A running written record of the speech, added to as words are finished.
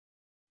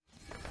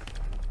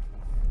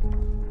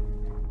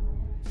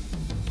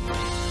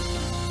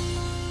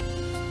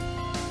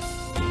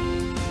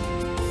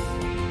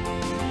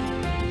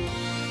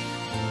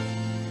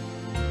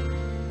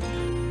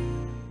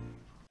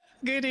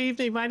Good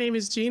evening. My name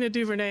is Gina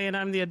Duvernay, and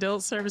I'm the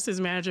Adult Services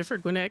Manager for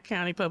Gwinnett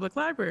County Public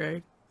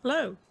Library.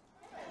 Hello.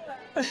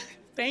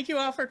 Thank you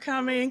all for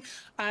coming,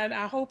 and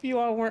I hope you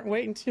all weren't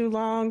waiting too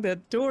long. The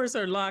doors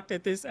are locked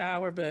at this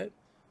hour, but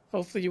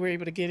hopefully you were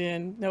able to get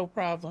in, no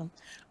problem.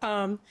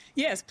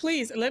 Yes,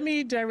 please, let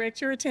me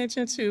direct your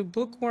attention to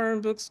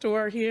Bookworm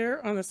Bookstore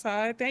here on the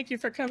side. Thank you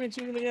for coming,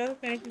 Julia.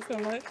 Thank you so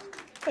much.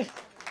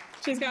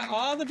 She's got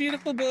all the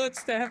beautiful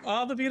books that have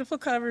all the beautiful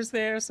covers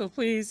there, so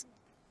please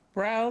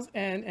browse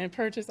and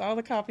purchase all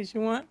the copies you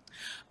want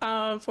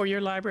for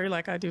your library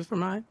like I do for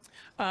mine,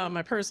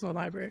 my personal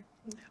library.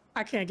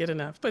 I can't get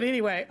enough. But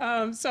anyway,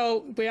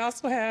 so we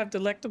also have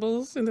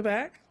delectables in the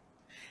back.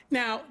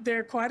 Now, there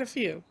are quite a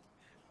few.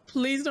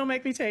 Please don't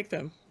make me take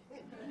them.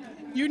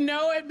 You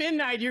know at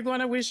midnight you're going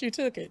to wish you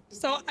took it.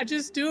 So I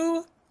just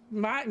do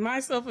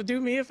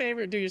do me a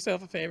favor, do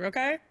yourself a favor,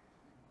 okay?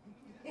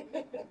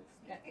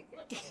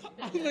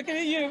 I'm looking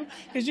at you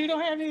because you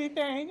don't have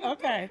anything.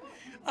 Okay.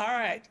 All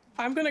right.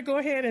 I'm going to go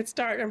ahead and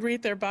start and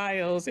read their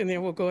bios, and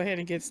then we'll go ahead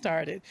and get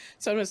started.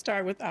 So I'm going to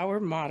start with our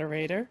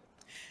moderator.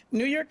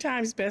 New York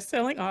Times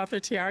bestselling author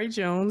Tayari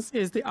Jones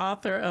is the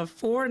author of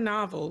 4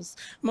 novels,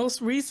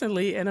 most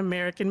recently An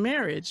American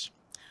Marriage.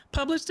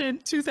 Published in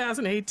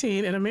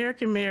 2018, An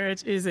American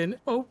Marriage is in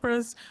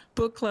Oprah's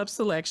book club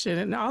selection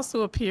and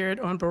also appeared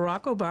on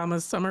Barack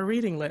Obama's summer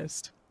reading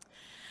list.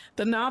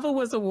 The novel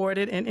was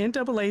awarded an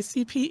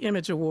NAACP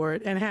Image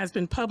Award and has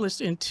been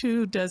published in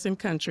 24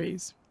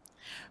 countries.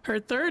 Her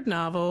third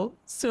novel,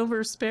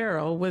 Silver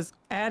Sparrow, was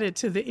added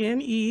to the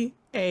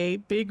NEA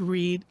Big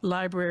Read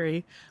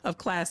Library of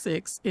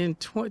Classics in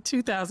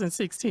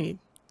 2016.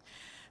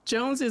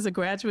 Jones is a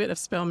graduate of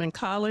Spelman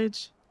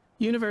College,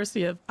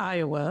 University of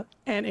Iowa,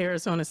 and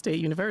Arizona State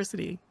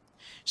University.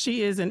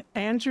 She is an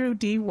Andrew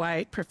D.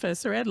 White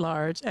Professor at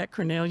Large at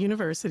Cornell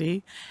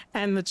University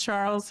and the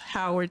Charles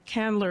Howard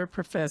Candler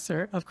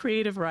Professor of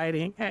Creative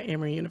Writing at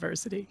Emory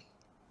University.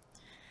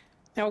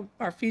 Now,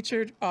 our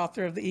featured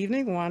author of the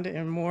evening, Wanda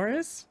M.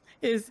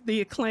 is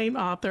the acclaimed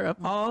author of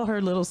All Her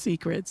Little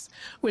Secrets,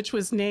 which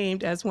was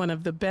named as one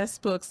of the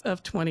best books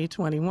of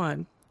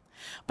 2021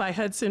 by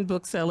Hudson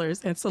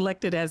Booksellers and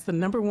selected as the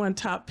 #1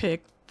 top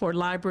pick for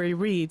library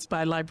reads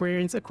by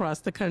librarians across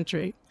the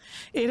country.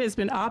 It has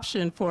been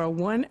optioned for a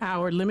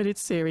 1-hour limited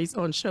series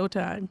on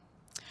Showtime.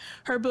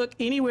 Her book,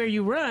 Anywhere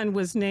You Run,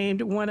 was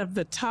named one of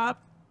the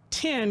top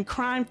 10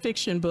 crime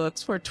fiction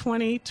books for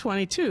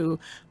 2022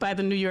 by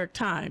the New York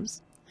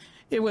Times.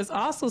 It was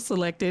also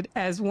selected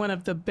as one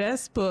of the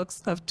best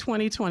books of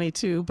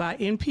 2022 by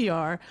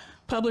NPR,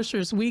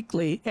 Publishers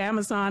Weekly,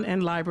 Amazon,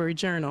 and Library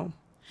Journal.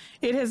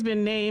 It has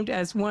been named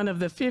as one of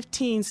the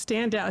 15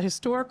 standout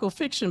historical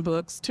fiction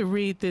books to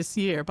read this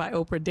year by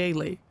Oprah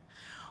Daily.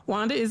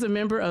 Wanda is a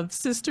member of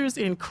Sisters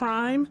in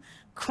Crime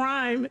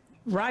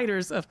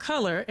Writers of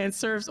Color, and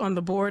serves on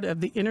the board of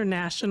the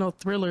International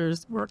Thriller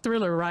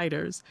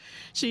Writers.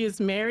 She is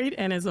married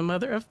and is a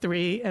mother of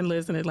 3 and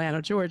lives in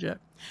Atlanta, Georgia.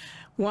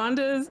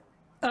 Wanda's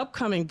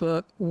upcoming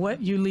book,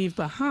 What You Leave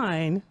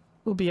Behind,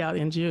 will be out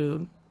in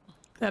June.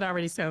 That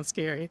already sounds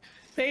scary.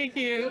 Thank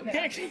you.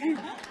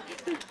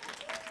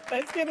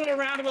 Let's give it a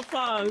round of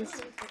applause.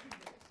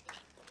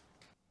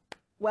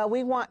 Well,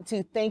 we want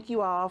to thank you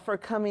all for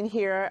coming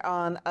here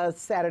on a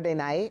Saturday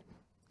night.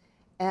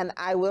 And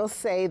I will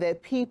say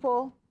that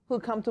people who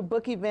come to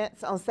book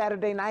events on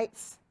Saturday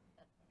nights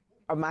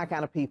are my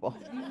kind of people.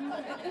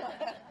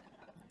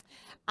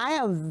 I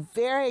am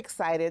very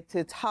excited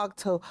to talk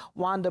to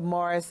Wanda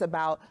Morris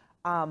about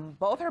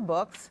both her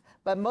books,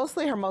 but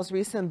mostly her most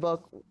recent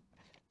book,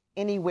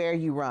 Anywhere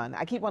You Run.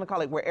 I keep wanting to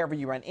call it Wherever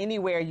You Run,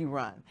 Anywhere You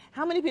Run.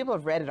 How many people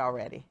have read it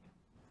already?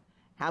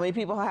 How many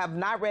people have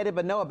not read it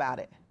but know about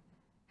it?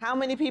 How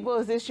many people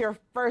is this your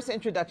first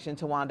introduction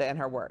to Wanda and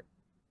her work?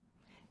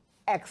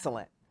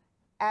 Excellent.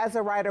 As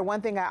a writer,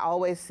 one thing I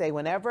always say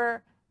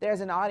whenever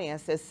there's an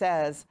audience that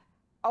says,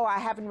 oh, I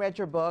haven't read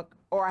your book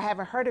or I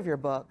haven't heard of your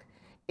book,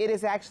 it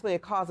is actually a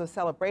cause of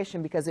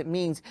celebration because it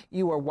means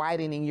you are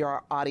widening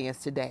your audience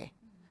today.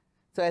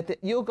 So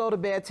you'll go to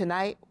bed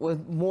tonight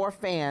with more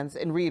fans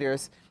and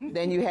readers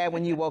than you had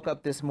when you woke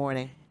up this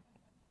morning.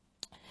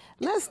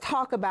 Let's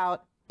talk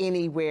about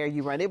Anywhere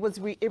You Run.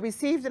 It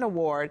received an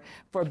award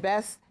for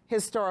Best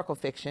Historical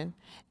Fiction,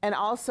 and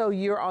also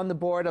you're on the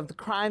board of the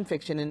crime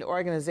fiction and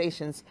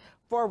organizations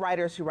for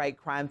writers who write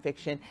crime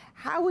fiction.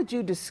 How would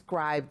you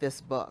describe this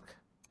book?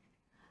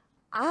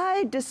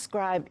 I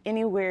describe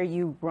Anywhere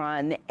You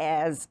Run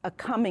as a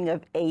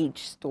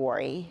coming-of-age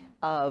story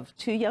of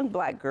 2 young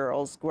Black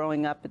girls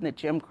growing up in the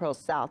Jim Crow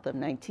South of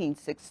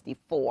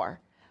 1964,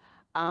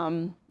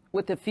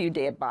 with a few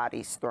dead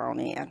bodies thrown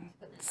in.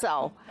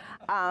 So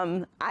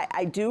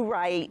I do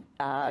write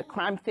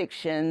crime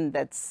fiction.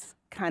 That's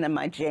kind of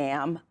my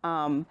jam.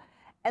 And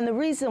the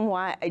reason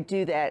why I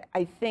do that,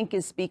 I think,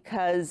 is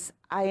because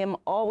I am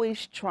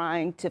always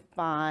trying to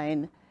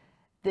find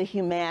the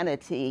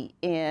humanity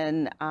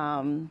in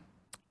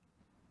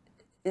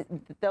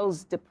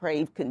those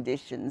depraved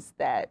conditions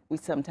that we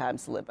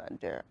sometimes live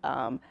under.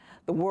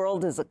 The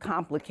world is a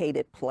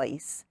complicated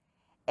place,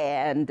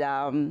 And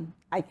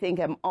I think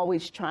I'm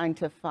always trying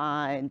to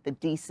find the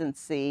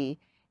decency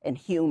and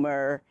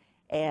humor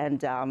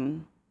and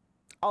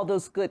all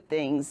those good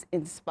things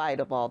in spite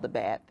of all the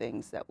bad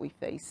things that we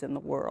face in the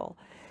world.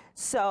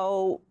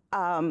 So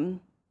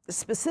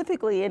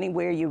specifically,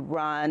 Anywhere You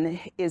Run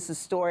is the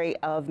story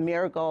of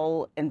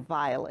Marigold and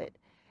Violet.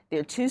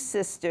 They're two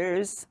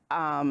sisters,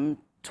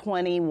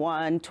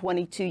 21,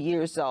 22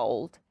 years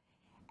old.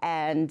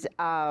 And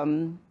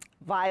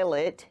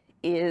Violet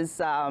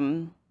is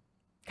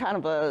kind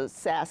of a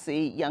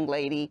sassy young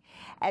lady,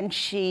 and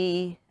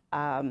she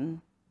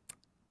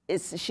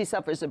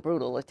suffers a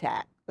brutal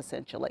attack,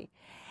 essentially.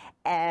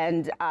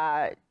 And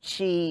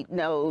she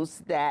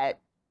knows that,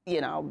 you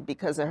know,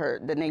 because of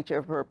the nature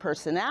of her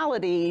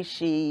personality,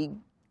 she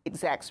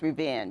exacts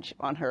revenge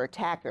on her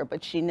attacker.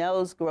 But she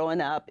knows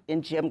growing up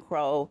in Jim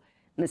Crow,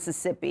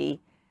 Mississippi,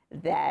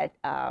 that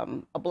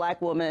a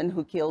black woman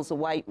who kills a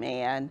white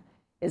man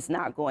is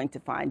not going to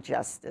find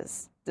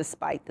justice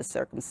despite the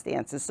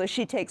circumstances. So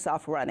she takes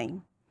off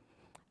running.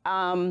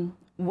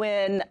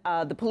 When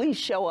the police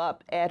show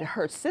up at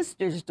her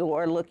sister's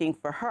door looking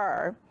for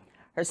her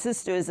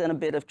sister is in a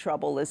bit of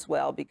trouble as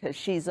well because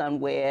she's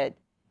unwed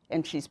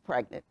and she's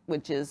pregnant,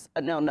 which is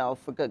a no-no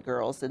for good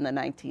girls in the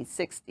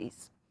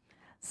 1960s.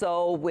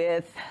 So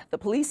with the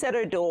police at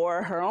her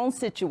door, her own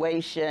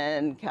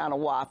situation kind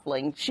of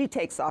waffling, she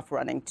takes off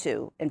running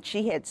too, and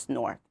she heads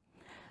north.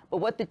 But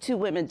what the two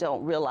women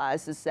don't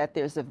realize is that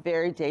there's a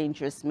very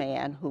dangerous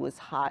man who is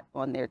hot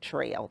on their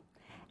trail,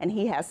 and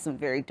he has some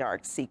very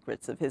dark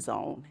secrets of his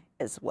own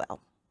as well.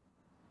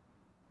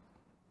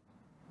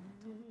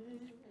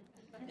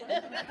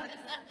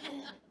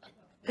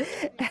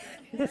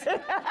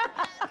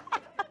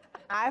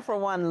 I, for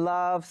one,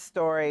 love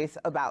stories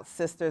about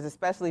sisters,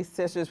 especially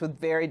sisters with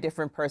very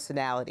different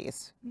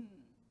personalities.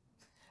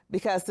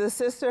 Because the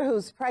sister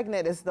who's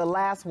pregnant is the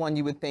last one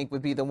you would think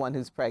would be the one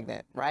who's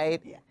pregnant, right?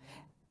 Yeah.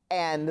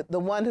 And the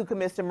one who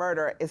commits the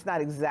murder is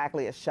not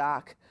exactly a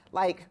shock.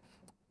 Like,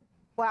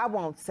 well, I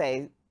won't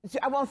say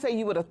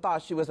you would have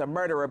thought she was a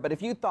murderer, but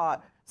if you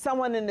thought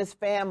someone in this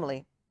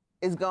family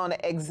is going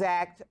to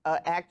exact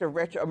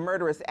a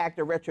murderous act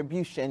of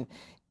retribution,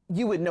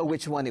 you would know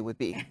which one it would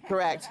be,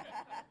 correct?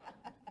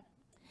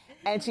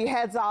 And she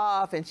heads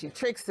off and she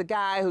tricks the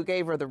guy who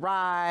gave her the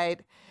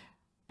ride.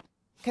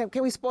 Can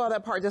we spoil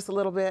that part just a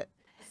little bit?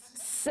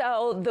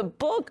 So the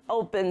book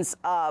opens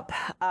up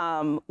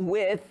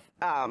with,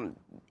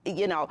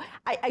 you know,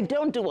 I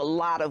don't do a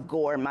lot of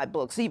gore in my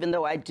books, even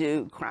though I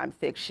do crime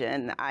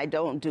fiction. I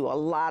don't do a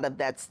lot of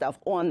that stuff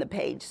on the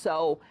page.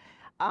 So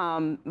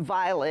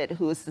Violet,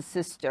 who is the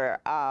sister,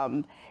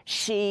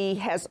 she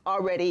has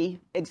already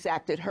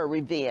exacted her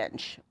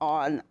revenge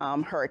on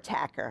her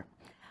attacker.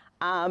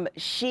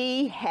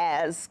 She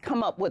has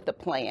come up with a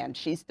plan.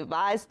 She's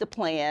devised a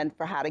plan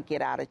for how to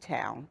get out of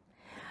town.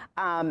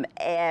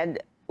 And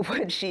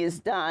what she has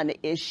done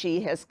is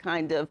she has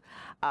kind of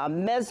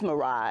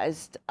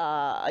mesmerized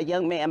a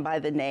young man by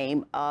the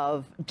name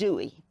of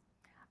Dewey.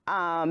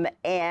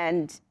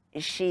 And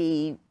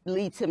she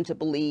leads him to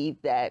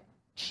believe that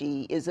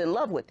she is in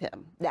love with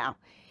him. Now,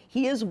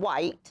 he is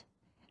white.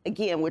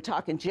 Again, we're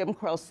talking Jim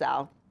Crow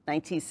South,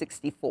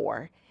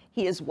 1964.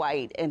 He is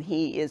white, and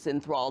he is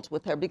enthralled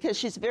with her because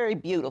she's very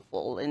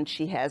beautiful, and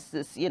she has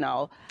this, you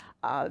know,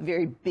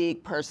 very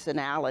big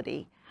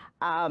personality.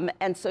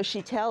 And so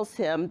she tells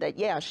him that,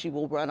 yeah, she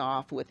will run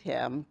off with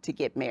him to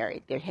get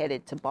married. They're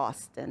headed to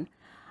Boston.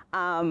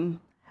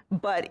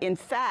 But in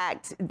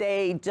fact,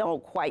 they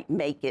don't quite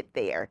make it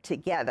there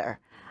together.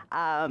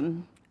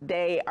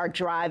 They are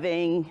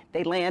driving,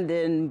 they land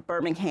in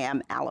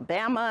Birmingham,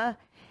 Alabama,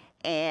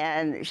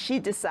 and she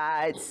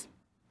decides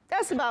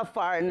that's about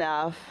far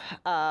enough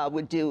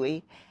with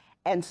Dewey.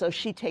 And so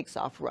she takes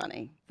off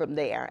running from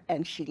there,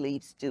 and she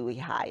leaves Dewey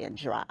high and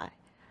dry.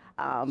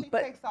 She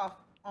takes off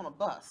on a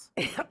bus.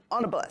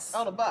 On a bus.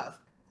 On a bus.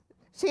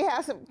 She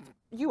has him,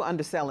 you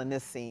underselling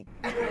this scene.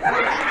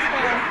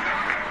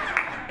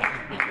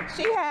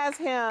 She has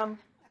him,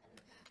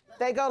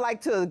 they go like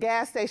to a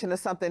gas station or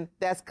something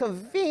that's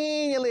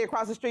conveniently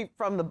across the street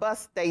from the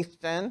bus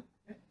station.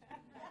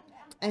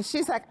 And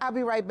she's like, I'll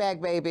be right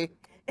back, baby.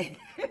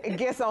 And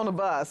gets on the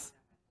bus.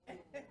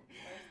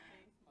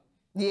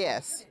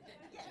 Yes.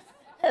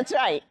 That's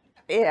right.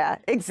 Yeah,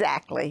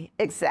 exactly,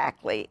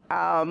 exactly.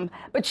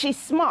 But she's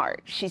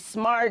smart. She's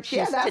smart.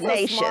 She's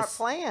tenacious. That's a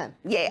smart plan.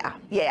 Yeah,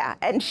 yeah.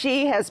 And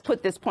she has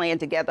put this plan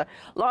together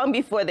long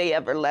before they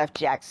ever left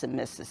Jackson,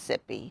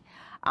 Mississippi.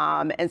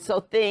 And so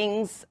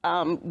things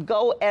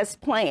go as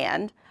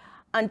planned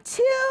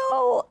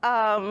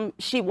until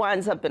she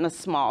winds up in a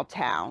small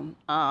town.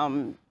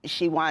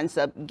 She winds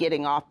up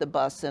getting off the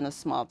bus in a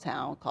small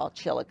town called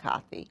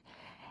Chillicothe.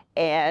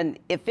 And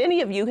if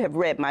any of you have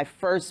read my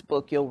first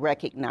book, you'll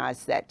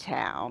recognize that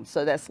town.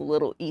 So that's a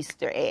little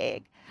Easter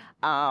egg.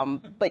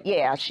 But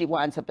yeah, she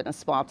winds up in a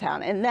small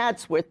town, and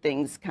that's where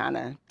things kind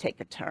of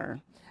take a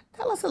turn.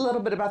 Tell us a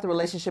little bit about the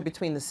relationship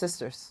between the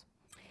sisters.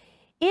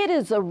 It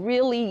is a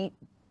really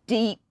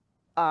deep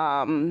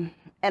and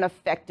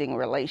affecting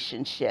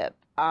relationship.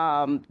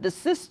 The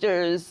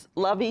sisters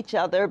love each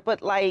other,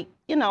 but like,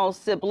 you know,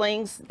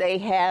 siblings, they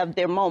have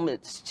their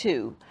moments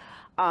too.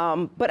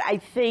 But I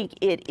think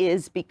it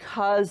is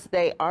because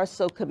they are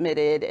so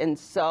committed and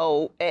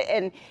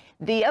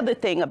the other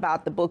thing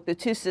about the book, the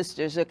two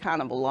sisters are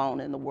kind of alone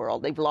in the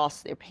world. They've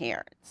lost their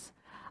parents.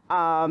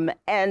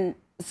 And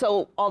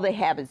so all they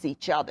have is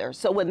each other.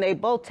 So when they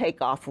both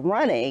take off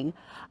running,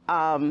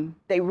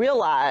 they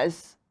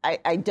realize,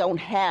 I don't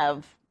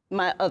have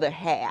my other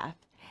half.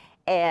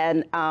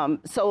 And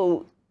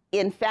so,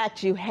 in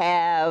fact, you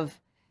have,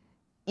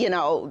 you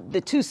know, the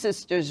two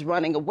sisters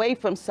running away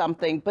from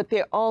something, but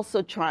they're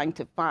also trying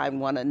to find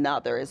one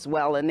another as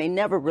well. And they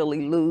never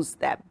really lose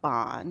that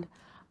bond.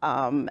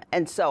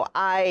 And so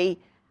I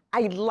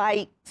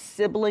like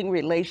sibling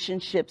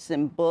relationships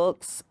in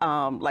books.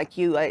 Like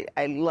you,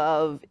 I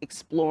love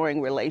exploring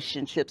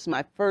relationships.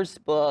 My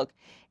first book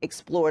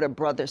explored a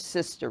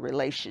brother-sister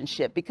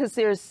relationship because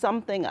there's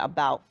something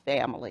about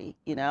family,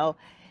 you know.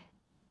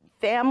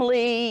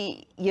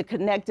 Family, you're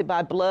connected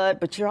by blood,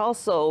 but you're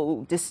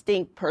also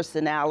distinct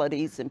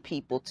personalities and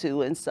people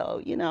too. And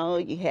so, you know,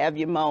 you have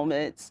your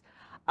moments.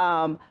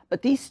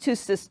 But these two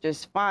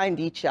sisters find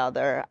each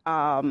other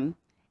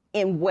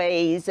in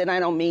ways, and I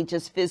don't mean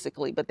just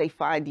physically, but they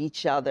find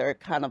each other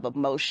kind of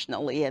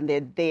emotionally, and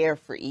they're there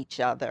for each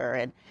other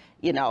and,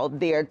 you know,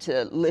 there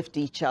to lift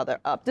each other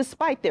up,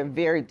 despite their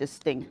very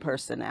distinct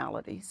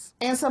personalities.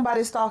 And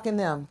somebody stalking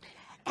them.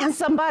 And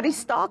somebody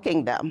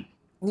stalking them.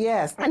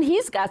 Yes. And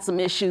he's got some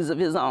issues of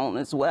his own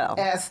as well.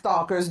 As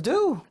stalkers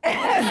do.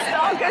 As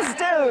stalkers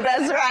do,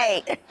 that's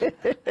right.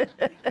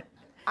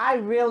 I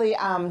really,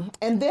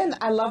 and then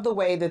I love the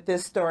way that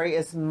this story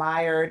is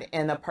mired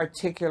in a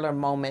particular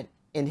moment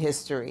in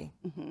history.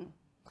 Mm-hmm.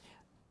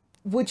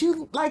 Would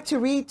you like to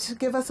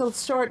give us a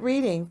short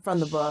reading from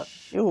the book?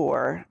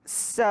 Sure.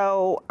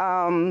 So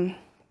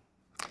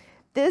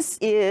this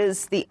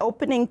is the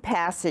opening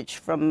passage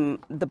from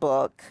the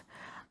book.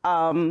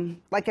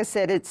 Like I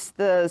said, it's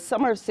the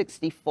summer of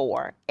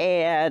 '64,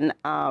 and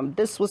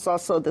this was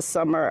also the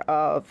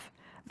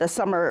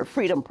Summer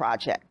Freedom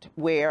Project,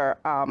 where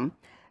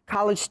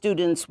college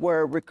students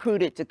were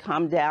recruited to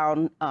come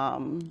down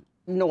from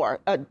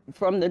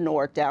the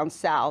north down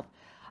south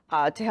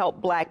to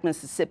help Black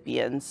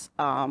Mississippians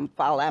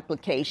file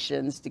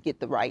applications to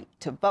get the right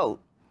to vote.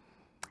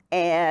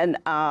 And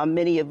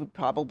many of you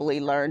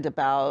probably learned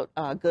about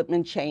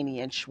Goodman,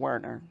 Cheney, and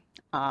Schwerner.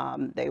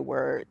 They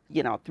were,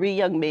 you know, three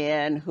young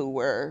men who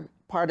were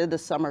part of the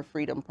Summer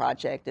Freedom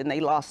Project, and they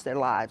lost their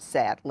lives,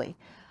 sadly.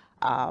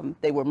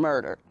 They were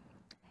murdered.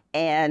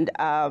 And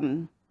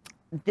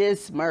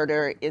this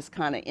murder is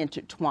kind of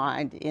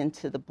intertwined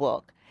into the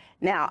book.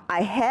 Now,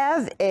 I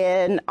have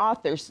an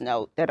author's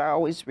note that I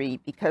always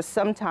read because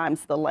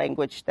sometimes the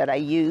language that I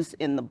use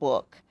in the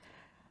book,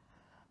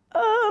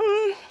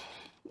 you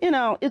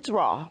know, it's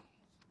raw.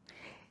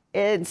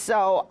 And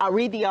so I'll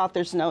read the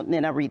author's note and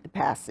then I'll read the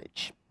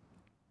passage.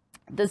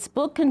 This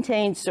book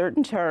contains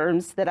certain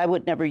terms that I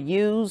would never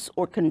use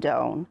or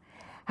condone.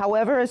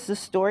 However, as the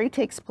story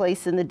takes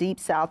place in the Deep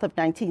South of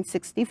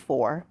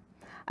 1964,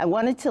 I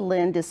wanted to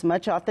lend as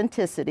much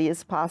authenticity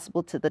as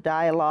possible to the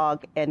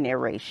dialogue and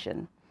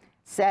narration.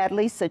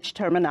 Sadly, such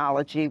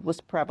terminology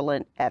was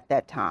prevalent at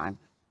that time.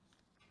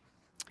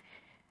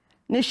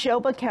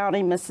 Neshoba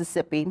County,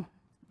 Mississippi,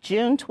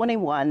 June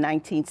 21,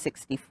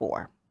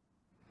 1964.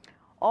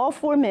 All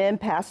four men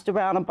passed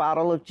around a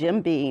bottle of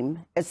Jim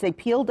Beam as they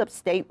peeled up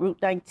State Route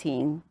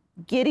 19,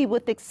 giddy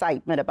with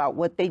excitement about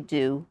what they'd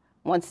do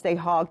once they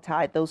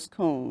hog-tied those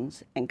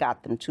coons and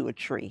got them to a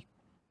tree.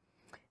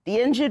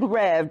 The engine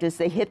revved as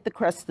they hit the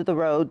crest of the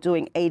road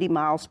doing 80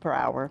 miles per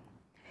hour.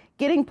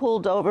 Getting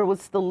pulled over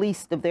was the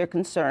least of their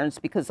concerns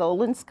because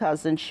Olin's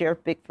cousin,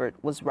 Sheriff Bickford,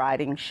 was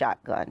riding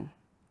shotgun.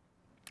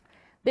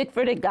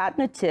 Bickford had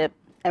gotten a tip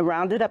and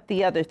rounded up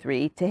the other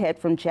three to head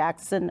from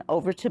Jackson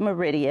over to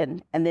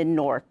Meridian and then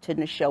north to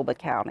Neshoba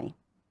County.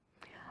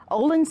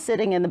 Olin,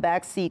 sitting in the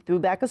back seat, threw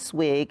back a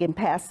swig and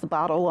passed the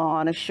bottle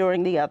on,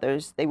 assuring the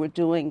others they were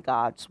doing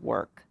God's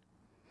work.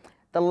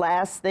 The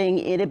last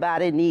thing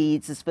anybody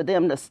needs is for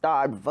them to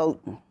start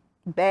voting.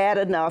 Bad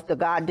enough the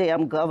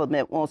goddamn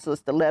government wants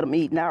us to let them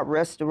eat in our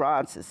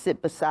restaurants and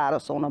sit beside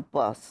us on a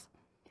bus.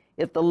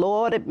 If the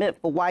Lord had meant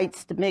for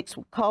whites to mix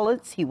with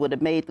coloreds, he would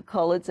have made the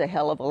coloreds a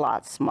hell of a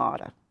lot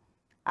smarter.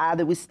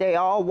 Either we stay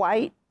all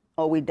white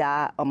or we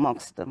die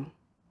amongst them.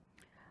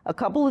 A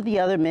couple of the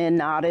other men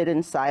nodded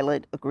in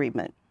silent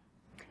agreement.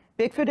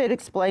 Bickford had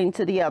explained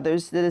to the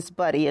others that his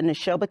buddy, a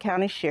Neshoba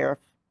County sheriff,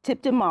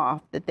 tipped him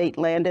off that they'd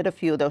landed a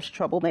few of those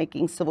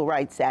troublemaking civil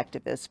rights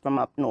activists from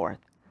up north.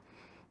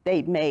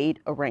 They'd made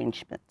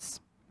arrangements.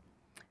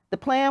 The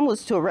plan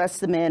was to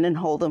arrest the men and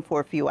hold them for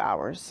a few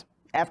hours.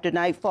 After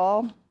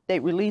nightfall, they'd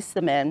release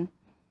the men,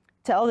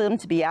 tell them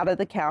to be out of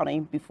the county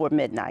before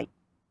midnight.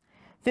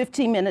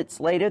 15 minutes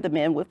later, the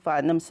men would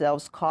find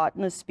themselves caught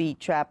in a speed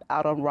trap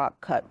out on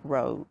Rock Cut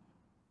Road.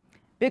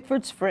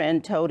 Bickford's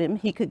friend told him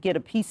he could get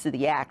a piece of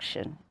the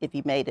action if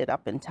he made it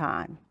up in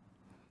time.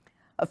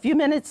 A few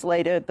minutes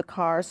later, the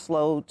car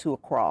slowed to a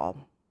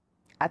crawl.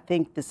 "I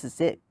think this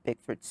is it,"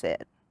 Bickford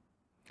said.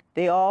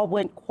 They all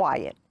went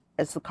quiet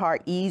as the car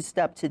eased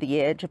up to the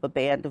edge of a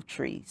band of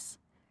trees.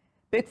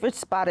 Bickford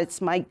spotted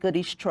Smike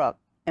Goody's truck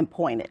and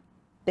pointed.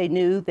 They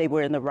knew they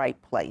were in the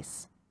right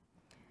place.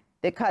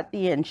 They cut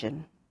the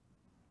engine.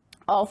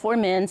 All four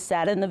men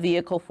sat in the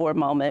vehicle for a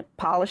moment,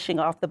 polishing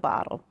off the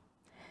bottle.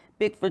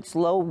 Bickford's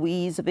low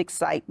wheeze of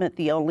excitement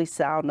the only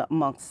sound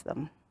amongst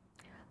them.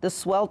 The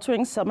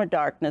sweltering summer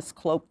darkness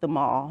cloaked them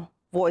all.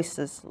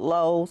 Voices,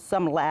 low,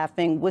 some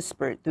laughing,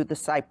 whispered through the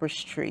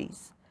cypress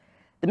trees.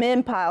 The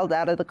men piled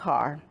out of the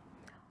car.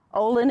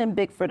 Olin and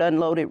Bickford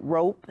unloaded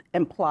rope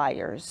and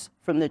pliers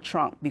from the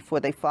trunk before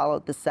they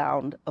followed the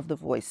sound of the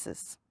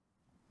voices.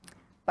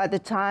 By the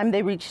time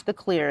they reached the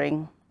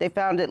clearing, they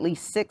found at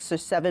least 6 or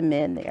 7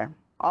 men there,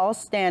 all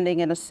standing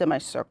in a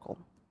semicircle.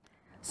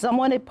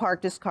 Someone had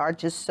parked his car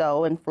just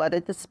so and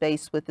flooded the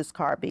space with his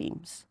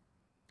carbeams.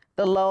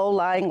 The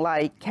low-lying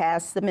light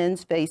cast the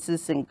men's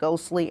faces in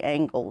ghostly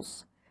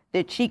angles,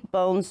 their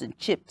cheekbones and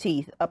chipped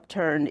teeth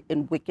upturned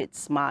in wicked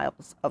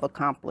smiles of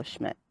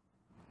accomplishment.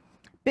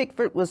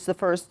 Bickford was the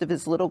first of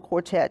his little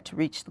quartet to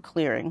reach the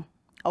clearing,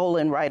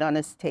 Olin right on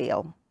his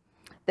tail.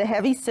 The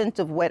heavy scent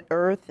of wet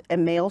earth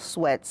and male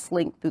sweat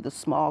slinked through the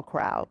small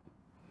crowd.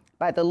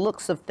 By the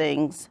looks of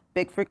things,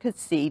 Bickford could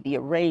see the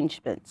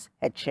arrangements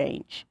had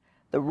changed.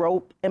 The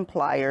rope and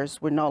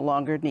pliers were no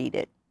longer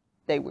needed.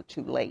 They were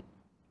too late.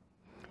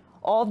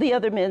 All the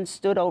other men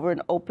stood over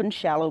an open,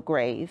 shallow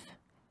grave,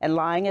 and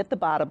lying at the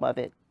bottom of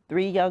it,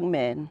 3 young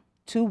men,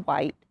 2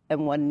 white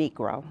and 1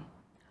 Negro.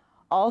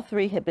 All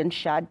 3 had been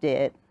shot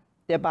dead,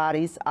 their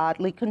bodies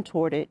oddly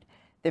contorted,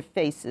 their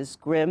faces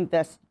grim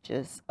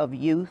vestiges of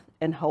youth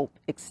and hope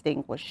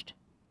extinguished.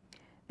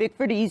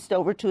 Bickford eased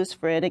over to his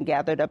friend and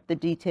gathered up the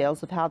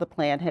details of how the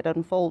plan had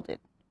unfolded.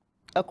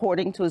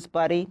 According to his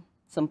buddy,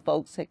 some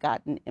folks had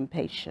gotten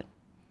impatient.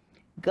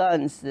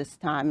 Guns this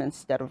time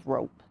instead of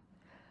rope.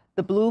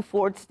 The blue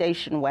Ford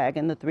station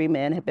wagon the 3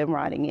 men had been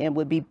riding in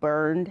would be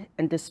burned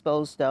and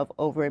disposed of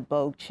over at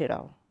Bogue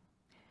Chitto.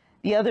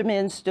 The other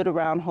men stood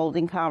around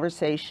holding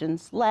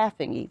conversations,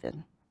 laughing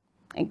even,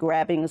 and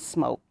grabbing a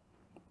smoke.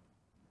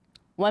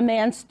 One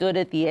man stood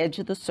at the edge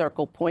of the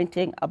circle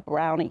pointing a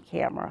brownie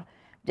camera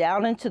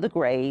down into the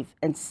grave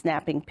and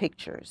snapping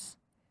pictures.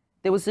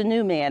 There was a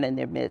new man in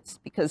their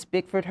midst because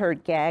Bickford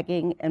heard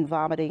gagging and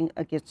vomiting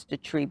against a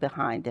tree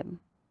behind him,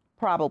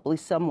 probably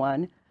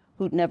someone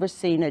who'd never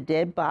seen a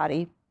dead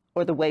body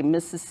or the way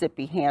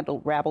Mississippi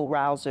handled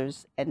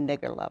rabble-rousers and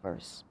nigger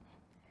lovers.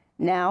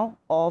 Now,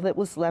 all that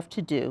was left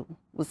to do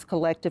was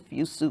collect a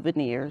few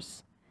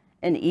souvenirs,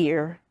 an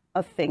ear,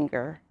 a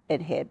finger,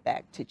 and head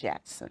back to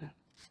Jackson.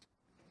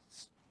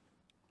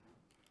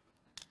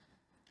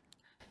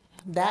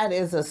 That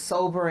is a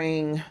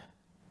sobering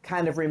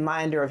kind of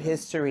reminder of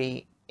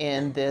history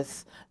in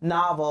this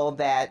novel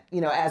that, you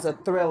know, as a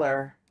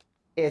thriller,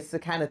 it's the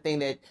kind of thing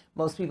that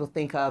most people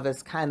think of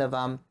as kind of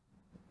an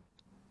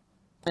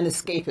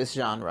escapist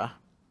genre.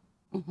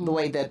 Mm-hmm. The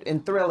way that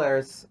in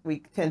thrillers, we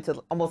tend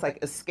to almost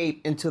like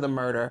escape into the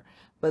murder.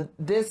 But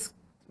this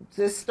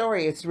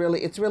story, it's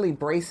really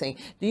bracing.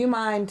 Do you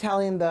mind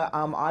telling the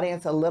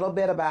audience a little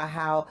bit about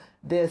how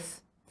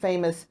this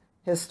famous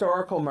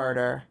historical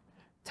murder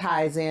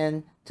ties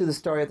in to the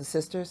story of the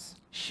sisters?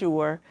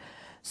 Sure.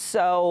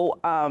 So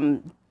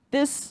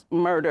this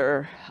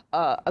murder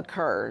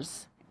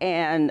occurs,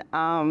 and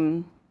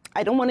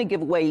I don't want to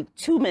give away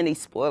too many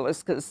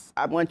spoilers because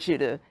I want you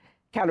to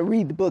kind of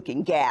read the book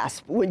and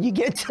gasp when you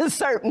get to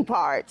certain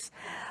parts.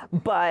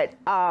 But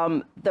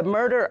the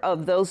murder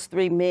of those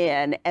 3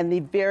 men and the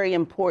very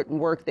important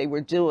work they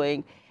were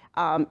doing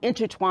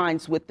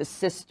intertwines with the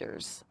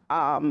sisters.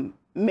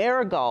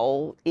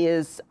 Marigold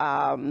is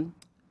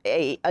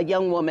a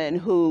young woman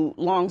who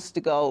longs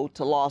to go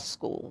to law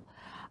school,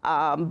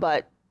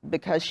 but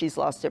because she's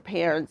lost her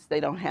parents, they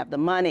don't have the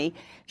money.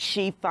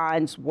 She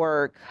finds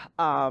work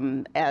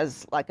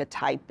as like a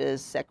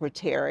typist,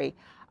 secretary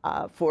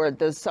for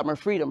the Summer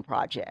Freedom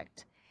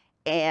Project.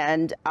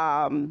 And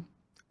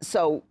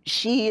so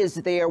she is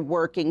there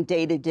working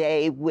day to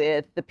day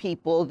with the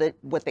people that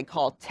what they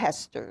call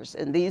testers.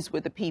 And these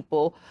were the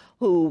people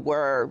who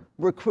were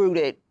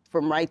recruited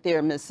from right there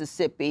in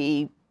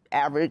Mississippi,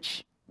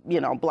 average, you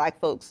know,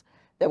 Black folks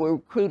that were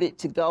recruited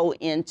to go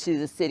into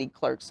the city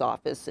clerk's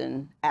office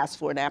and ask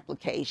for an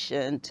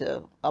application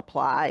to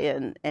apply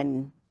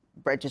and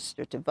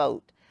register to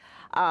vote.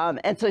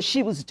 And so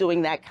she was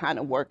doing that kind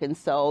of work, and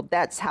so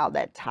that's how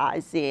that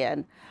ties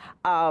in.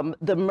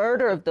 The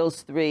murder of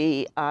those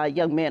 3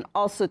 young men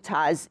also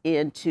ties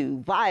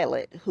into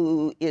Violet,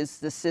 who is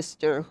the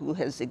sister who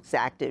has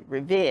exacted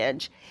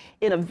revenge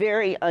in a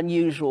very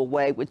unusual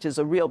way, which is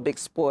a real big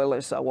spoiler,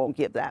 so I won't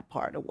give that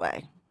part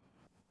away.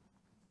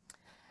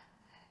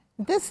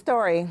 This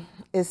story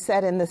is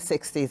set in the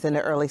 60s, in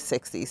the early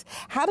 60s.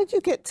 How did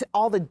you get to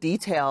all the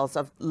details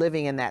of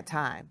living in that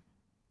time?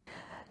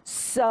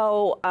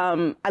 So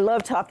I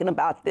love talking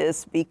about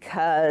this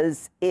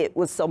because it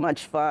was so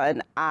much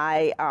fun.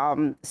 I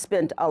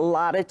spent a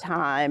lot of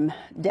time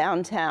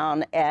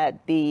downtown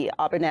at the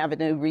Auburn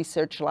Avenue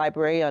Research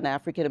Library on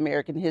African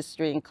American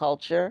history and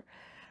culture,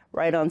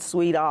 right on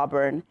Sweet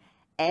Auburn.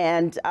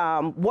 And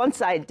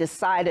once I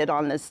decided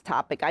on this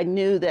topic, I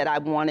knew that I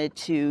wanted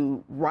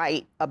to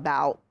write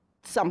about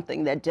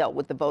something that dealt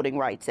with the Voting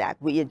Rights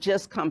Act. We had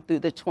just come through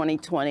the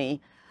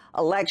 2020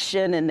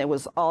 election, and there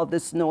was all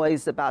this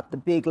noise about the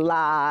big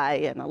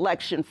lie and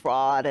election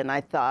fraud, and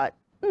I thought,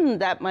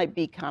 that might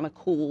be kind of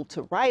cool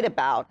to write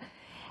about.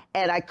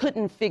 And I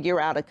couldn't figure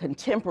out a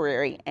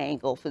contemporary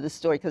angle for the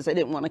story because I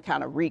didn't want to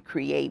kind of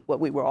recreate what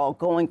we were all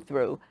going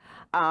through.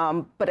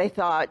 But I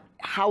thought,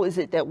 how is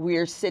it that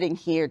we're sitting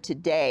here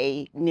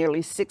today,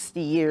 nearly 60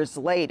 years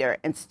later,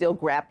 and still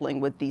grappling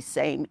with these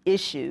same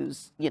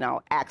issues, you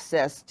know,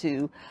 access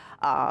to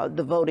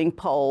the voting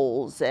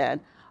polls and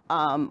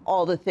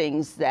all the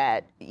things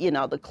that, you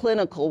know, the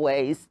clinical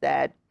ways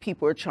that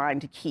people are trying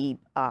to keep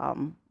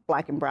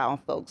Black and brown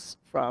folks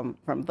from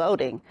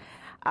voting.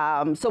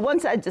 So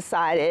once I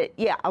decided,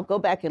 yeah, I'll go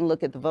back and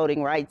look at the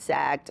Voting Rights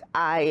Act,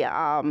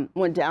 I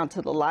went down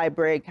to the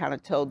library, kind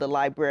of told the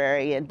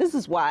librarian, this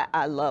is why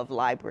I love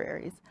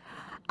libraries.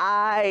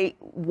 I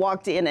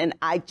walked in and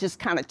I just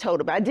kind of told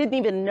him, I didn't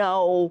even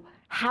know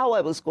how I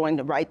was going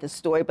to write the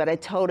story, but I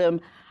told him,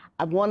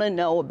 I want to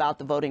know about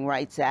the Voting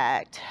Rights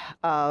Act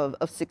of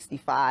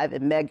 '65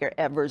 and Medgar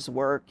Evers'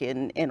 work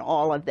and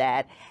all of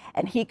that.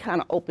 And he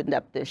kind of opened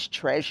up this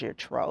treasure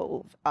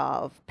trove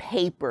of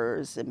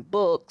papers and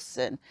books.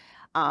 And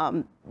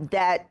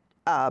that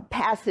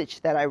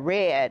passage that I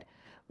read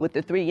with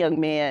the three young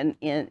men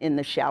in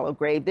the shallow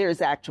grave,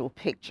 there's actual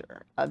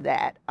picture of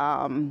that.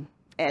 And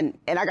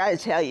I got to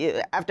tell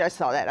you, after I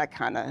saw that, I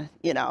kind of,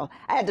 you know,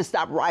 I had to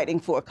stop writing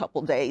for a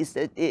couple days.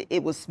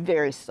 It was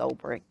very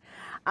sobering.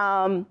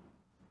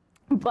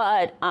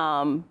 But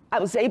I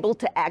was able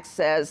to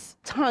access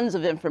tons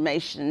of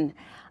information.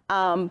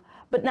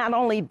 But not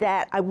only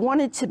that, I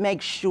wanted to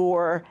make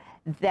sure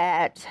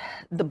that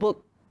the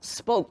book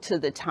spoke to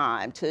the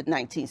time, to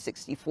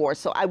 1964.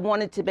 So I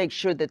wanted to make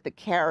sure that the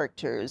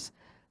characters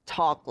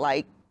talk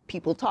like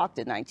people talked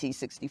in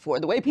 1964.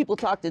 The way people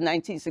talked in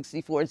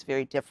 1964 is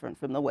very different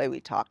from the way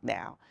we talk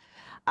now.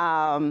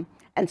 And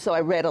so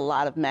I read a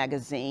lot of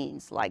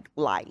magazines like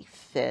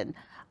Life and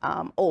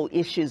old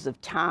issues of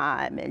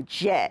Time and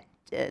Jet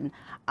and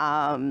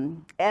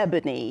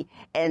Ebony,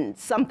 and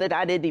something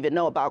I didn't even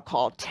know about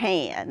called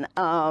Tan.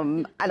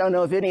 I don't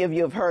know if any of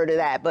you have heard of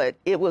that, but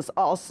it was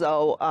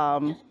also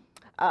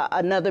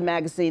another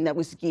magazine that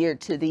was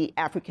geared to the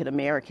African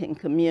American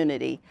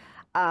community.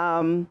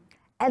 And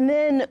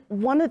then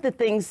one of the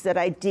things that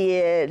I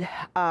did,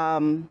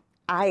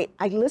 I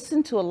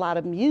listened to a lot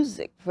of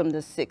music from the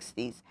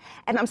 60s,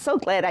 and I'm so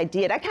glad I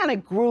did. I kind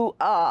of grew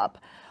up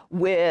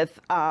with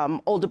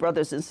older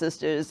brothers and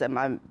sisters and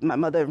my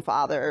mother and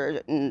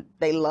father, and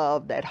they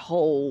loved that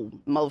whole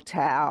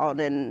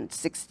Motown and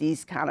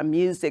 60s kind of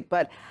music.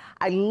 But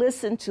I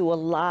listened to a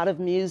lot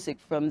of music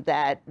from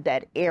that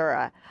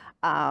era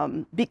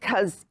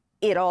because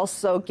it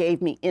also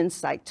gave me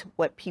insight to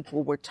what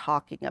people were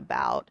talking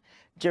about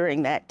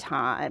during that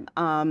time.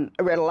 I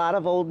read a lot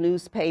of old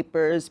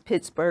newspapers,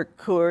 Pittsburgh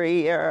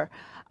Courier,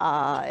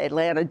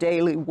 Atlanta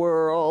Daily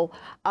World,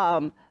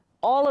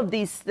 all of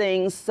these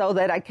things so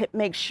that I could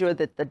make sure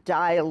that the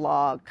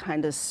dialogue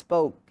kind of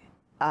spoke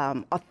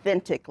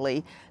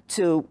authentically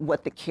to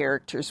what the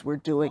characters were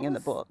doing in the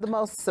book. The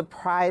most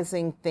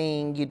surprising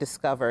thing you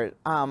discovered?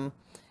 You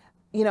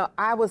know,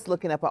 I was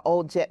looking up an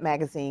old Jet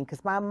magazine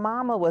because my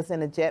mama was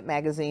in a Jet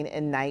magazine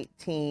in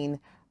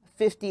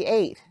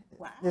 1958.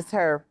 Wow.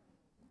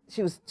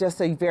 She was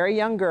just a very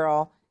young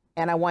girl,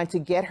 and I wanted to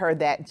get her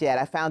that Jet.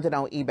 I found it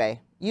on eBay.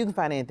 You can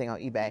find anything on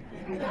eBay.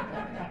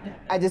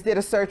 I just did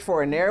a search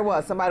for it, and there it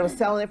was. Somebody was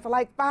selling it for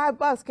like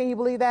 $5. Can you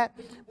believe that?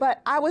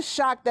 But I was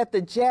shocked that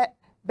the Jet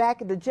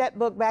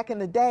book back in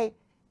the day,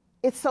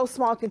 it's so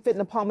small it can fit in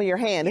the palm of your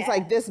hand. It's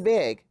like this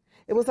big.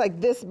 It was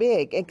like this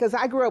big. And because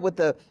I grew up with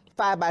the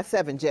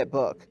 5x7 Jet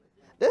book.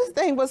 This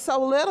thing was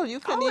so little, you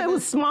couldn't even. It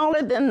was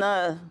smaller than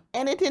the.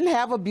 And it didn't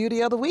have a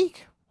Beauty of the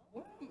Week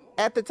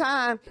at the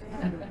time.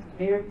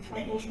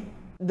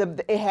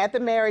 It had the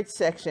marriage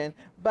section,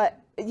 but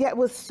yeah, it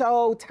was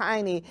so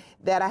tiny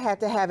that I had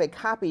to have it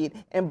copied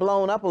and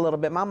blown up a little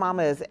bit. My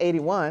mama is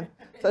 81,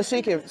 so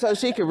she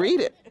could read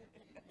it.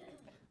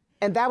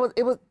 And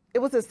it was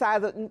the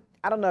size of,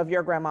 I don't know if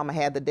your grandmama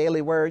had the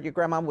Daily Word. Your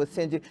grandmama would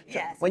send you,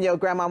 when your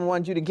grandmama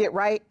wanted you to get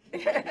right,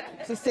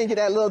 she'd send you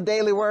that little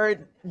Daily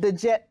Word. The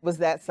Jet was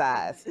that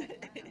size.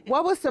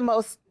 What is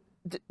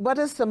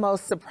the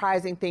most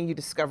surprising thing you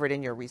discovered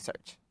in your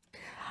research?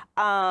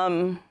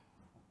 I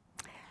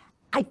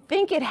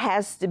think it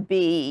has to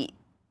be,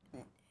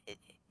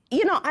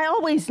 you know, I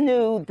always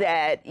knew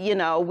that, you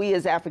know, we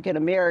as African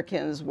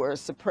Americans were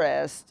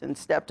suppressed and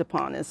stepped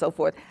upon and so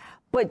forth.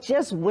 but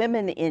just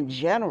women in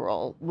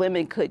general.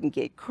 Women couldn't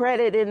get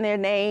credit in their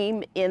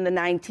name in the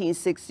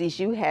 1960s.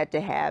 You had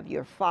to have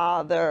your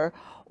father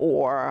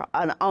or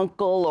an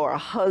uncle or a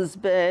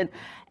husband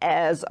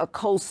as a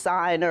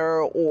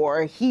co-signer,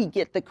 or he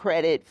get the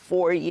credit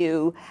for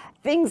you.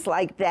 Things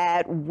like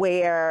that,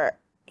 where,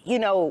 you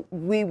know,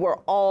 we were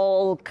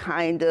all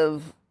kind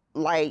of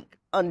like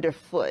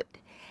underfoot.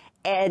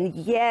 And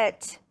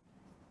yet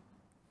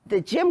the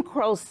Jim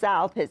Crow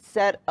South had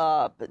set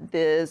up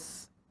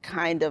this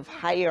kind of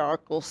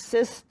hierarchical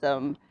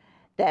system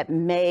that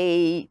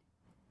made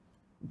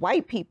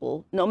white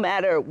people, no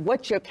matter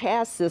what your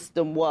caste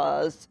system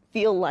was,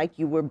 feel like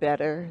you were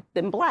better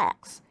than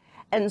blacks.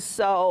 And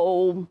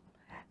so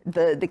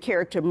the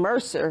character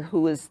Mercer,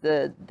 who is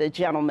the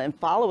gentleman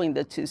following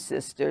the two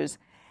sisters,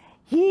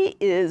 he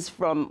is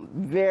from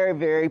very,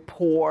 very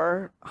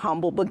poor,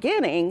 humble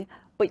beginning,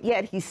 but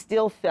yet he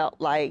still felt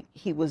like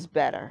he was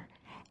better.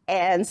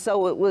 And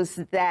so it was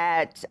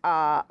that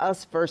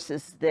us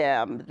versus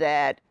them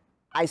that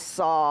I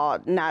saw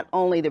not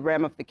only the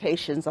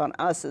ramifications on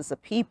us as a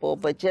people,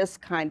 but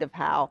just kind of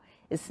how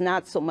it's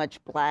not so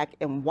much black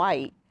and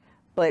white,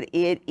 but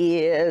it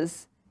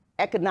is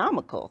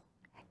economical.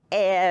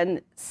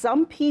 And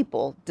some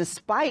people,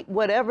 despite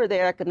whatever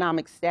their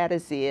economic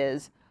status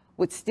is,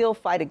 would still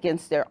fight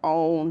against their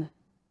own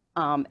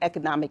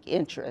economic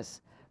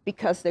interests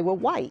because they were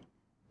white,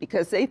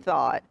 because they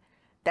thought,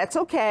 that's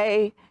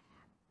okay,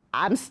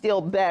 I'm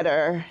still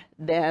better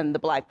than the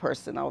black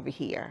person over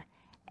here,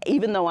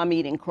 even though I'm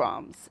eating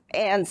crumbs.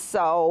 And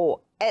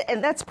so,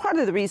 and that's part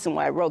of the reason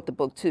why I wrote the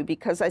book too,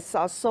 because I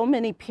saw so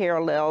many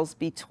parallels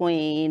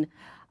between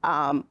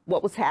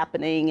what was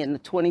happening in the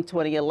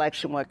 2020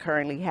 election, what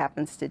currently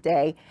happens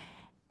today,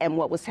 and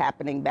what was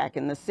happening back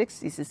in the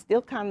 60s. Is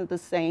still kind of the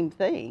same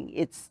thing.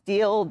 It's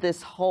still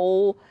this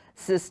whole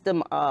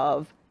system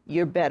of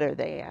you're better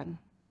than,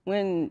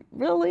 when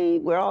really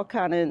we're all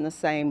kind of in the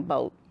same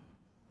boat.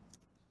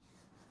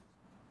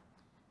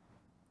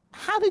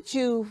 How did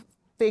you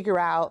figure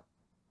out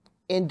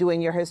in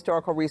doing your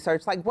historical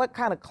research, like what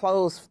kind of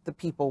clothes the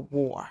people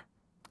wore?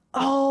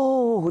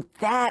 Oh,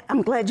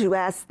 I'm glad you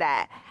asked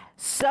that.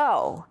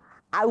 So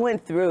I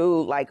went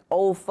through like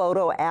old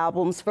photo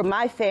albums from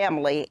my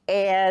family,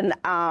 and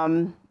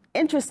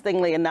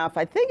interestingly enough,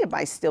 I think it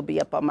might still be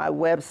up on my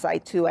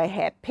website too. I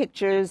had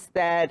pictures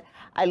that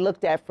I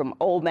looked at from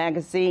old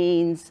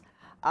magazines,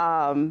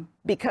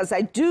 because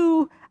I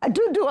do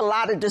a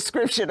lot of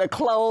description of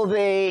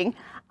clothing,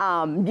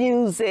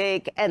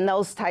 music, and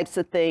those types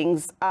of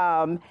things.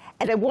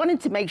 And I wanted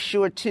to make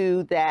sure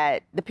too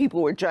that the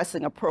people were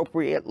dressing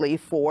appropriately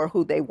for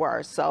who they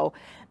were. So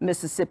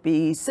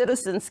Mississippi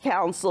Citizens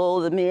Council,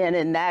 the men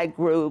in that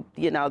group,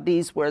 you know,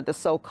 these were the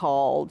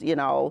so-called, you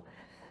know,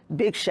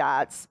 big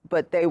shots,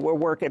 but they were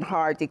working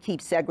hard to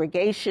keep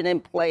segregation in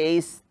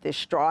place, their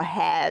straw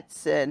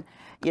hats and,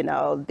 you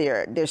know,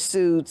 their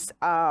suits.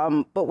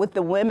 But with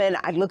the women,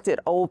 I looked at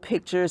old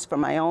pictures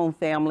from my own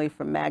family,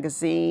 from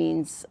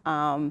magazines.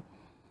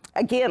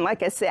 Again,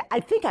 like I said,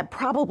 I think I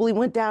probably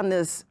went down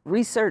this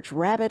research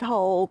rabbit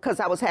hole because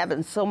I was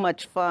having so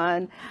much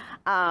fun.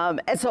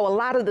 And so a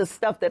lot of the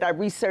stuff that I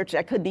researched,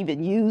 I couldn't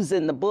even use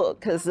in the book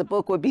because the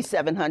book would be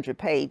 700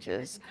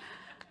 pages.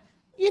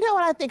 You know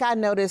what I think I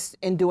noticed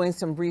in doing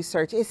some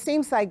research? It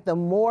seems like the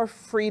more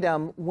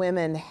freedom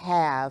women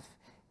have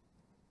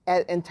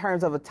in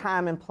terms of a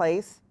time and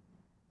place,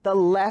 the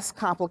less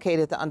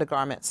complicated the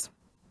undergarments.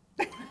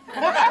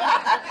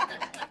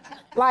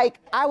 Like,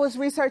 I was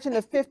researching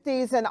the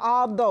 50s and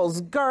all those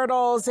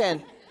girdles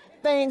and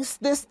things,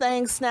 this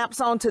thing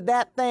snaps onto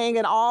that thing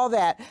and all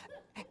that.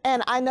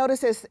 And I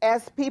noticed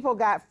as people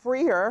got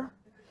freer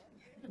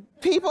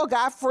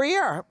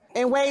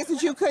in ways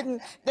that you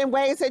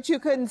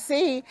couldn't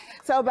see.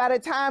 So by the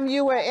time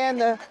you were in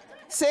the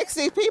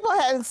 60s, people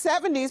had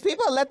 70s,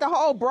 people let the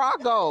whole bra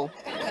go.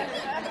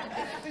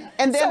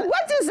 And then, so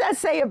what does that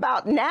say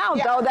about now,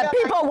 though, that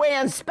people are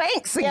wearing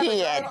Spanx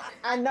again?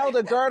 I know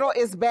the girdle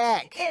is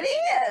back. It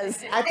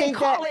is. I think they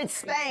call it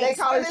Spanx. They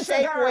call it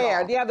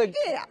shapewear.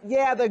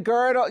 The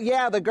girdle.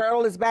 Yeah, the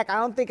girdle is back. I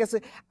don't think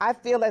I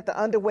feel like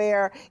the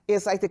underwear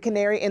is like the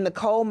canary in the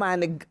coal mine.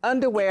 The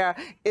underwear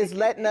is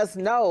letting us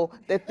know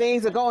that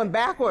things are going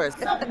backwards.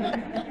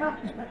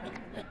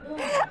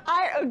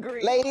 I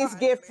agree. Ladies,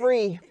 get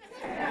free.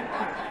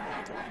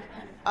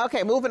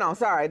 Okay, moving on.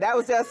 Sorry, that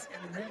was.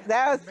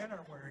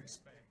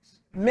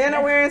 Men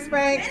are wearing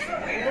Spanx.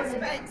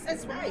 Spanx,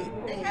 that's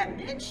right. They have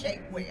men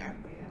shapewear.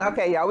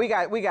 Okay, y'all, we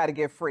got to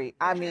get free.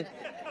 I mean,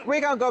 we're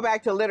going to go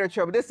back to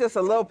literature, but this is just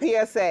a little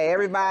PSA.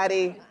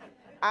 Everybody,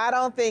 I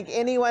don't think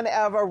anyone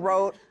ever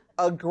wrote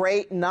a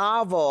great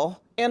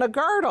novel in a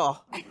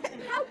girdle.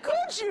 How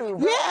could you?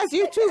 Yes,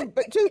 you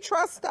too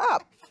trussed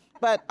up.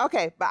 But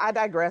okay, but I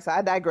digress.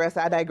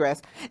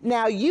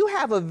 Now you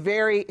have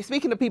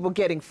speaking of people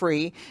getting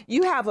free,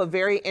 you have a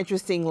very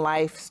interesting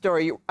life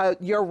story,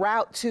 your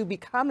route to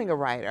becoming a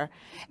writer.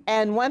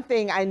 And one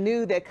thing I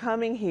knew that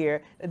coming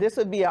here, this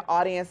would be an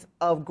audience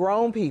of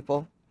grown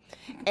people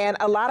And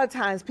a lot of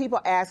times people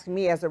ask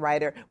me as a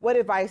writer, what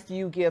advice do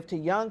you give to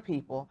young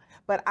people?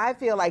 But I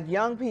feel like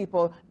young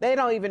people, they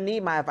don't even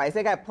need my advice.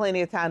 They got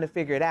plenty of time to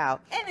figure it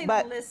out. And they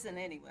don't listen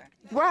anyway.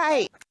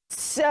 Right.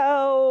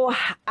 So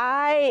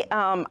I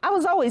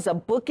was always a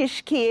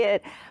bookish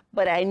kid,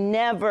 but I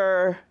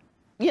never,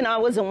 I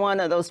wasn't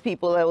one of those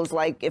people that was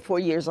like, at 4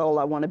 years old,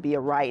 I want to be a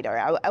writer.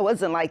 I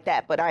wasn't like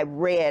that, but I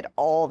read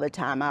all the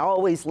time. I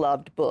always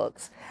loved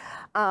books.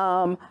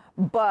 But,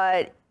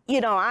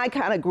 I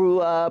kind of grew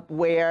up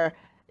where,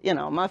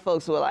 my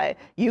folks were like,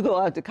 you go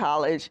out to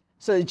college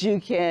so that you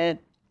can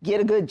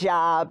get a good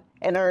job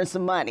and earn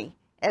some money.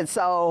 And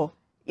so,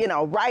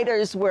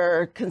 writers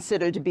were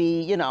considered to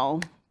be,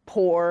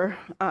 poor,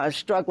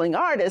 struggling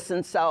artists.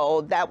 And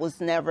so that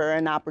was never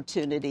an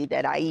opportunity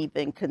that I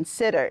even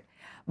considered.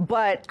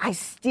 But I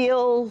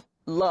still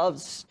love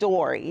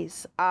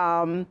stories.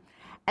 And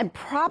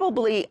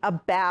probably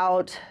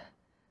about,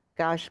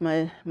 gosh,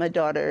 my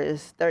daughter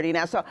is 30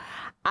 now. So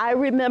I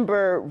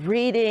remember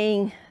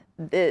reading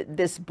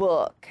this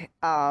book,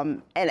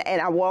 and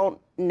I won't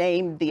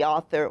name the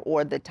author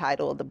or the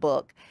title of the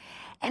book.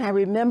 And I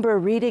remember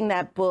reading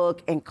that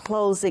book and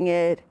closing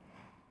it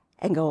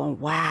and going,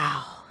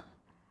 wow,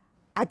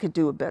 I could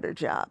do a better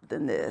job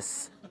than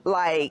this.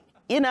 Like,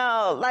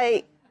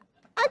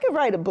 I could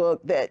write a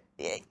book that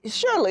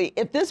surely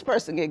if this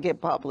person could get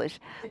published,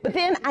 but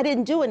then I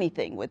didn't do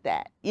anything with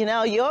that. You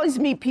always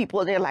meet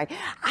people and they're like,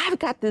 I've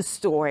got this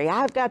story,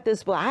 I've got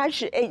this book,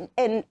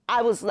 and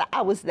I was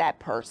that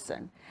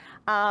person.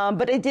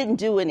 But I didn't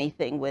do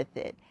anything with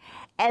it.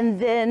 And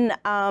then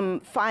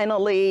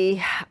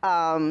finally,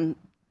 fast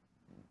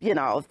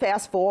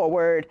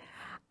forward,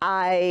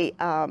 I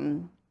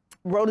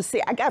wrote a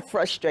scene. I got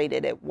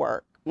frustrated at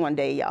work one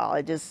day, y'all.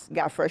 I just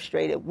got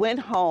frustrated, went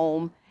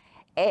home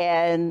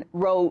and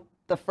wrote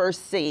the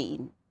first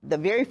scene, the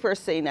very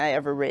first scene I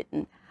ever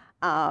written.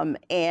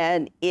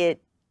 And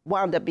it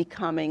wound up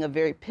becoming a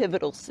very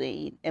pivotal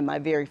scene in my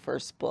very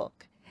first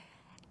book.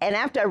 And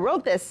after I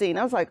wrote that scene,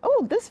 I was like,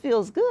 oh, this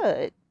feels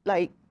good.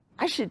 Like,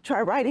 I should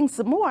try writing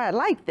some more. I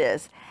like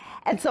this.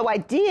 And so I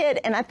did,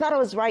 and I thought I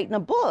was writing a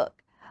book.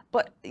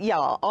 But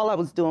y'all, all I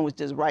was doing was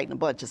just writing a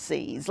bunch of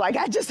scenes. Like,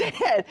 I just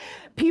had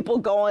people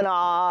going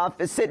off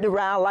and sitting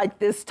around like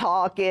this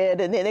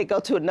talking, and then they go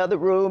to another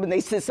room and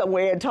they sit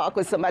somewhere and talk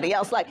with somebody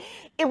else. Like,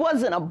 it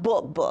wasn't a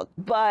book,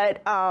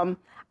 but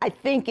I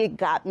think it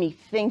got me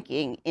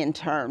thinking in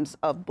terms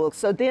of books.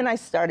 So then I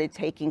started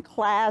taking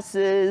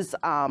classes,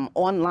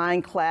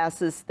 online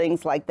classes,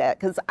 things like that,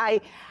 because I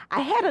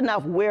had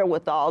enough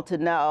wherewithal to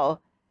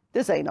know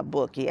this ain't a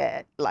book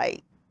yet.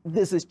 Like,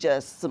 this is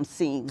just some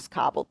scenes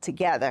cobbled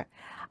together.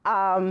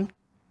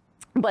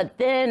 But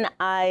then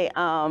I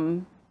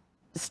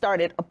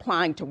started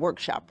applying to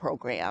workshop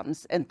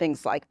programs and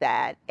things like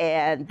that.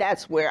 And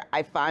that's where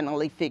I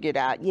finally figured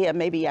out, yeah,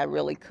 maybe I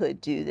really could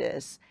do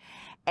this.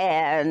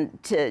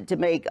 And to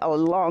make a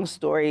long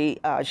story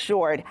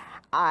short,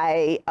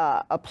 I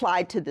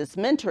applied to this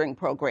mentoring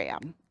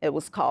program. It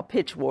was called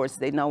Pitch Wars.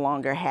 They no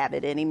longer have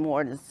it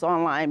anymore. It's an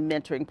online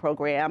mentoring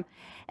program.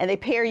 And they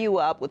pair you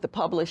up with a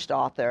published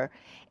author,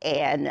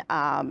 and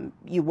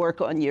you work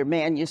on your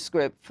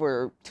manuscript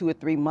for 2 or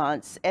 3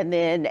 months. And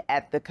then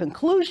at the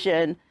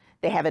conclusion,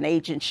 they have an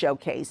agent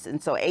showcase.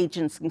 And so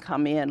agents can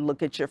come in,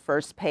 look at your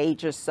first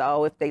page or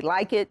so. If they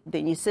like it,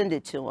 then you send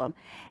it to them.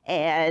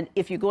 And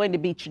if you're going to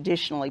be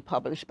traditionally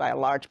published by a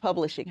large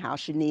publishing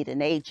house, you need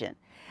an agent.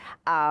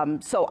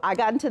 So I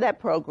got into that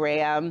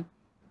program.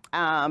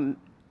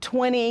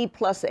 20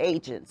 plus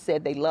agents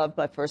said they loved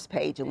my first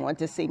page and wanted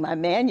to see my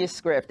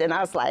manuscript. And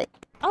I was like,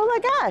 oh my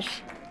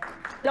gosh,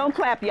 don't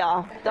clap,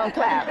 y'all, don't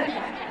clap.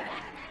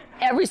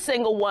 Every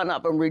single one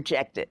of them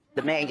rejected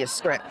the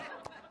manuscript.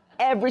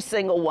 Every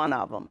single one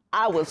of them.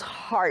 I was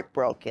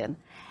heartbroken.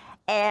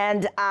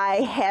 And I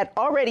had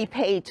already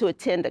paid to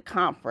attend a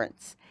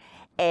conference.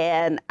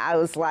 And I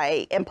was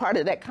like, and part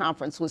of that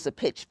conference was a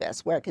pitch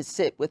fest where I could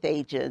sit with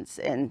agents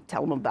and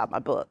tell them about my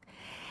book.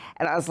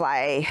 And I was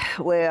like,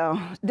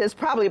 well, there's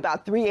probably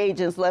about 3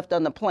 agents left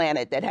on the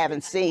planet that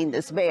haven't seen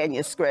this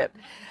manuscript.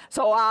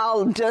 So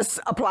I'll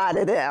just apply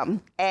to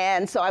them.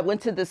 And so I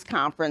went to this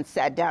conference,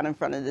 sat down in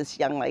front of this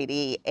young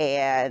lady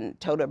and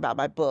told her about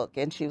my book.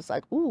 And she was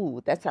like,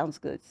 ooh, that sounds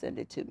good, send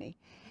it to me.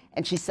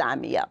 And she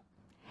signed me up.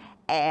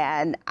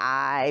 And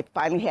I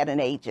finally had an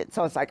agent.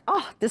 So I was like,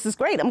 oh, this is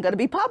great, I'm gonna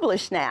be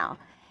published now.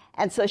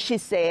 And so she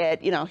said,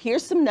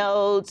 here's some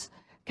notes,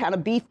 kind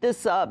of beef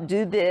this up,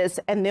 do this,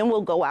 and then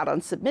we'll go out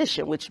on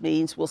submission, which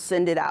means we'll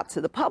send it out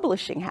to the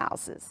publishing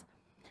houses.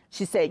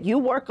 She said, you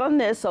work on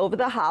this over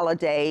the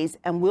holidays,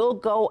 and we'll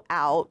go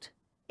out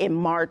in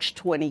March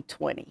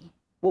 2020.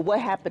 Well, what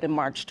happened in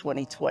March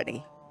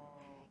 2020?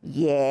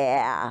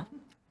 Yeah,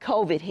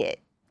 COVID hit.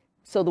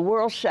 So the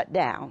world shut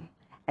down.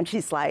 And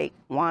she's like,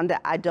 Wanda,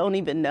 I don't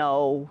even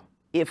know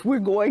if we're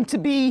going to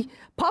be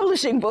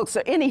publishing books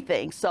or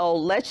anything. So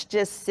let's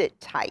just sit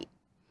tight.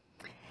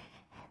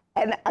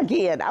 And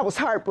again, I was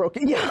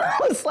heartbroken. I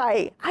was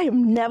like, I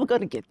am never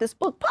going to get this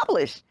book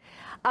published.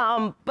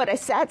 But I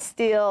sat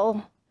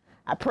still.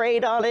 I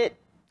prayed on it.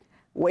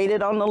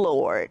 waited on the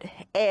Lord.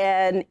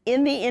 And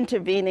in the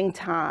intervening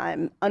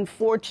time,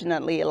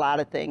 unfortunately, a lot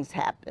of things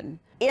happened.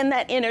 In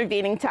that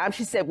intervening time,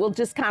 she said, we'll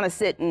just kind of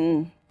sit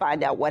and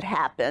find out what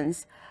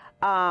happens.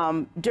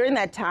 During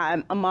that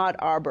time, Ahmaud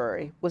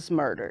Arbery was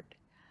murdered.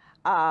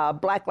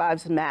 Black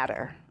Lives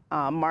Matter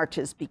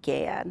marches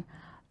began.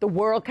 The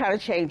world kind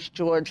of changed.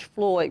 George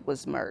Floyd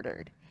was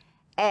murdered.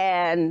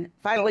 And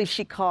finally,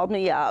 she called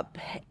me up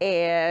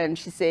and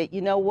she said,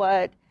 you know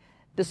what?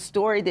 The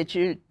story that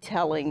you're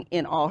telling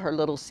in All Her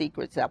Little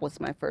Secrets, that was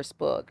my first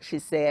book. She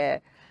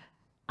said,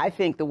 I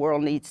think the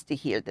world needs to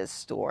hear this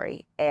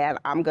story, and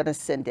I'm going to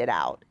send it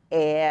out.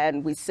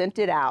 And we sent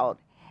it out,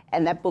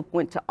 and that book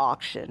went to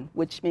auction,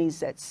 which means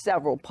that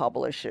several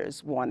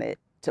publishers wanted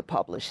to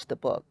publish the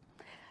book.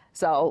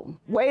 So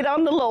wait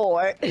on the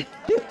Lord.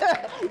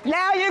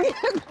 Now you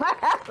can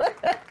clap.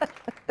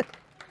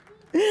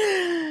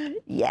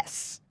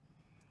 Yes.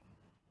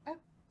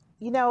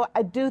 You know,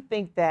 I do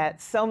think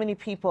that so many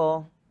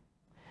people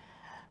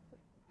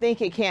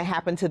think it can't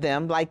happen to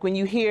them. Like when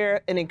you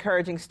hear an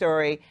encouraging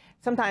story,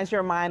 sometimes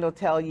your mind will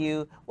tell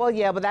you, well,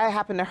 yeah, but that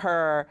happened to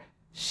her.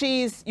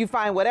 You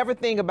find whatever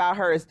thing about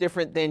her is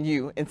different than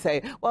you and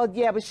say, well,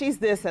 yeah, but she's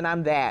this and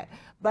I'm that.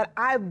 But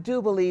I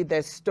do believe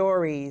that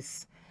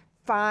stories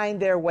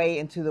find their way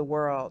into the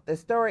world. The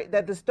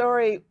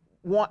story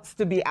wants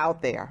to be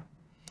out there.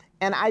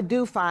 And I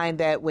do find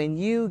that when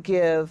you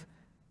give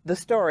the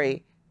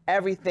story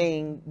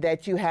everything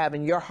that you have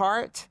in your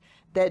heart,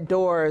 that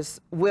doors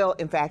will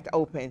in fact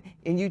open,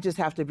 and you just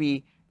have to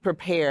be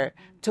prepared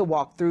to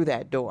walk through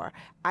that door.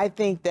 I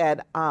think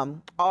that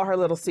All Her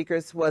Little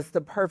Secrets was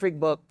the perfect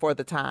book for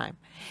the time.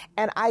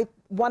 And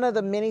one of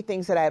the many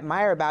things that I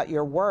admire about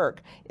your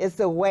work is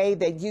the way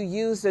that you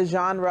use the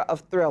genre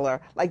of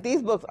thriller. Like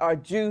these books are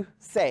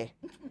juicy,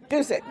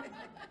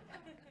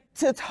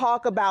 to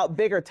talk about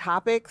bigger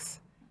topics,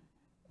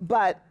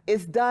 but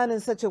it's done in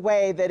such a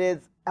way that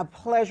it's a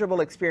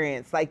pleasurable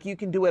experience. Like you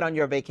can do it on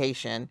your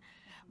vacation,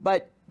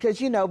 but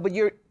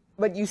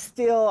you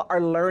still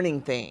are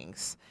learning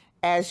things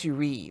as you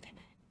read.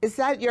 Is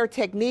that your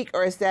technique,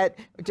 or is that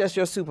just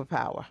your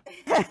superpower?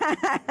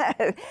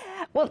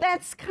 Well,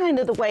 that's kind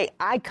of the way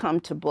I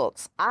come to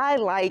books. I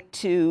like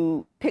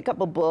to pick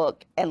up a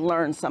book and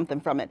learn something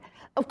from it.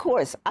 Of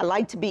course, I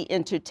like to be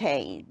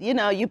entertained. You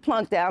know, you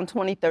plunk down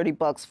 20, 30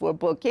 bucks for a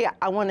book. Yeah,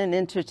 I want an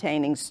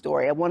entertaining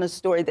story. I want a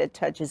story that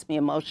touches me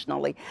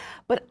emotionally.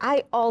 But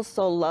I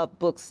also love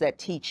books that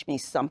teach me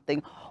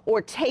something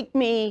or take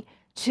me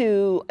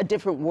to a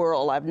different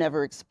world I've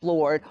never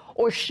explored,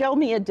 or show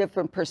me a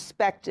different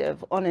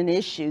perspective on an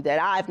issue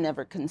that I've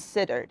never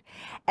considered.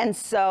 And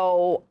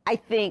so I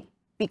think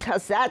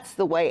because that's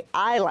the way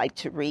I like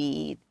to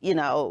read, you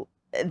know,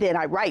 then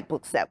I write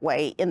books that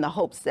way in the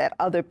hopes that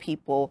other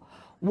people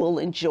will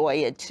enjoy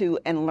it too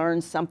and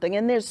learn something.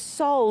 And there's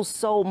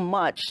so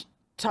much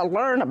to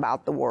learn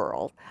about the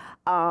world.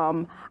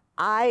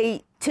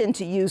 I tend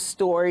to use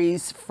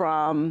stories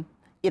from,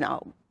 you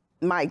know,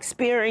 my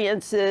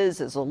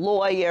experiences as a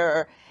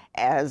lawyer,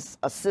 as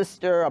a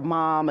sister, a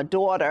mom, a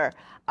daughter,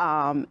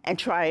 and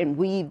try and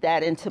weave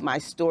that into my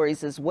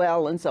stories as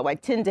well. And so I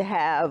tend to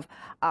have,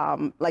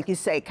 like you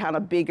say, kind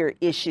of bigger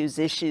issues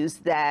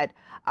that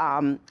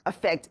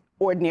affect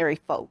ordinary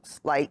folks.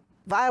 Like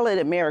Violet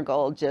and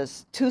Marigold,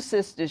 just two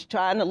sisters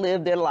trying to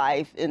live their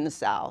life in the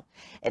South.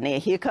 And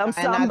then here comes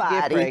somebody. Not to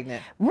get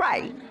pregnant.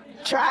 Right.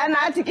 Try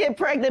not to get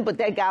pregnant, but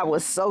that guy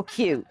was so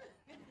cute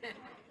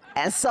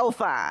and so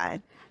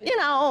fine. You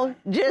know,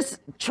 just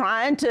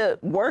trying to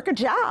work a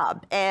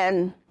job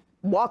and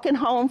walking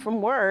home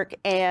from work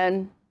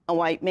and a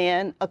white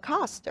man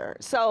accosts her.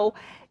 So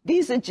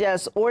these are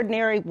just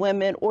ordinary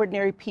women,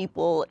 ordinary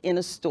people in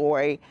a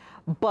story,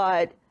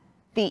 but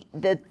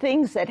the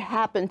things that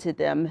happen to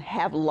them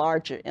have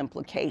larger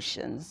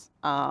implications.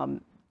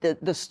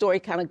 The story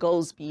kind of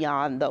goes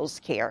beyond those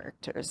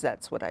characters.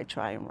 That's what I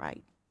try and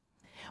write.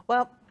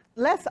 Well,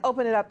 let's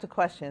open it up to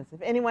questions.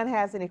 If anyone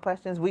has any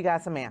questions, we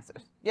got some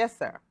answers. Yes,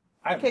 sir.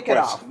 I have Kick a it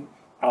off.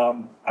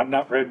 question. I've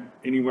not read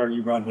Anywhere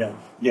You Run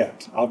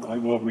yet. I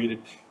will read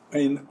it.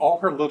 In All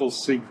Her Little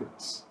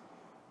Secrets,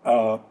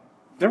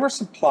 there were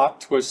some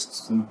plot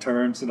twists and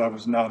turns that I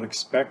was not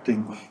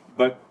expecting,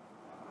 but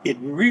it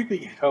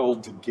really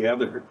held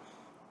together.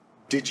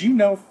 Did you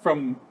know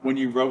from when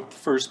you wrote the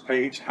first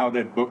page how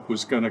that book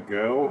was going to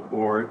go,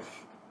 or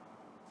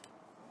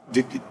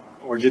did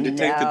it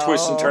take the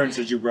twists and turns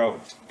as you wrote?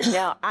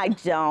 No, I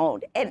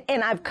don't. And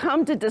I've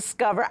come to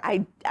discover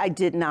I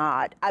did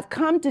not. I've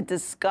come to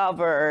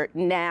discover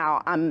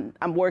now, I'm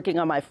working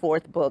on my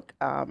fourth book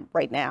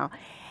right now,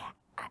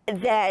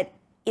 that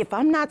if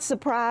I'm not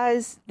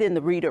surprised, then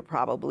the reader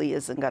probably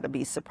isn't going to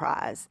be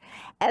surprised.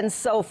 And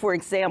so, for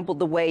example,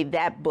 the way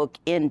that book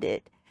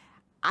ended,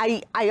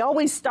 I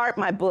always start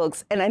my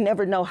books and I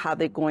never know how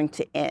they're going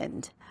to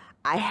end.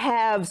 I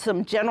have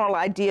some general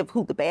idea of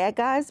who the bad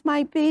guys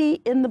might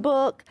be in the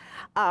book,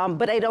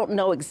 but I don't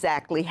know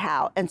exactly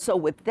how. And so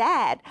with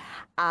that,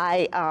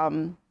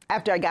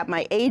 after I got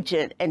my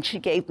agent and she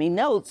gave me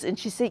notes and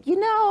she said, you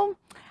know,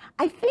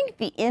 I think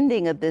the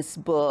ending of this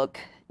book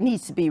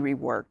needs to be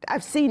reworked.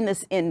 I've seen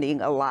this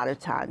ending a lot of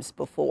times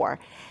before.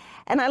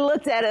 And I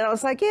looked at it and I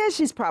was like, yeah,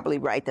 she's probably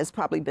right. That's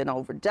probably been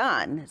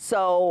overdone.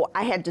 So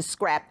I had to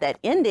scrap that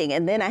ending,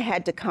 and then I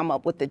had to come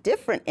up with a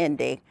different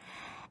ending.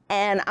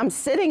 And I'm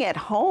sitting at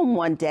home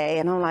one day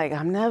and I'm like,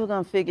 I'm never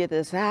gonna figure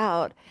this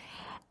out.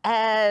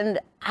 And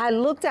I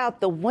looked out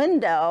the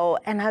window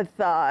and I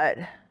thought,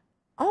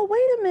 oh,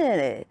 wait a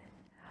minute.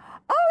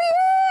 Oh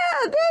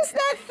yeah, there's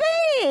that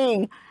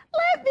thing.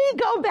 Let me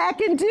go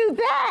back and do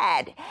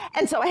that.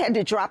 And so I had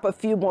to drop a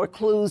few more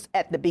clues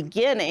at the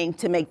beginning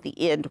to make the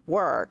end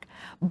work.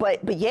 But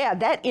yeah,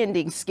 that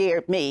ending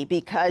scared me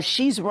because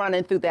she's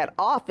running through that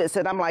office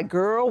and I'm like,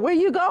 girl, where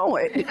you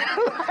going?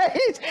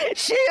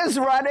 She is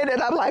running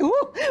and I'm like, where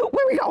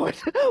are we going?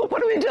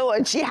 What are we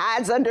doing? She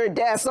hides under a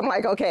desk. I'm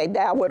like, okay,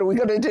 now what are we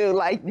gonna do?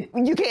 Like,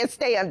 you can't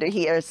stay under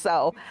here.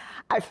 So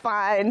I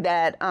find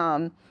that,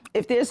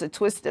 if there's a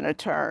twist and a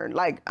turn,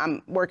 like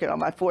I'm working on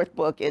my 4th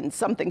book and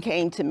something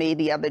came to me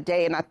the other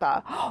day and I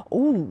thought,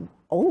 oh,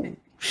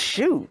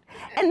 shoot.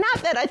 And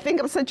not that I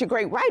think I'm such a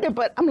great writer,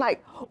 but I'm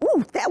like,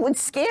 ooh, that would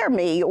scare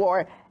me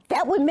or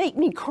that would make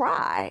me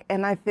cry.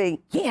 And I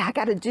think, yeah, I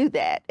got to do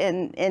that.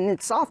 And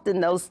it's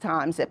often those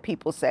times that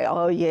people say,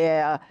 oh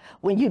yeah,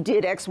 when you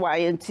did X, Y,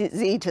 and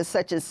Z to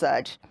such and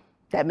such,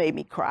 that made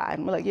me cry.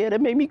 And I'm like, yeah,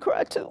 that made me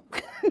cry too.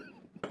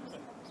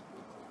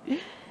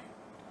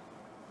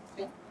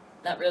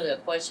 Not really a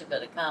question,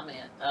 but a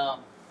comment.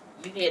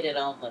 You hit it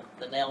on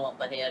the nail on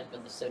the head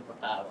with the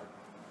superpower.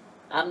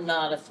 I'm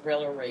not a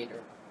thriller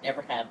reader,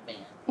 never have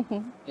been.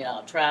 Mm-hmm. You know,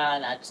 I try,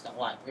 and I just don't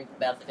like reading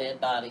about the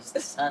dead bodies, the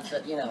sons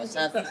of,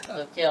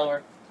 the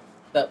killer.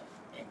 But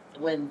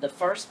when the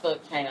first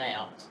book came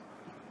out,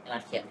 and I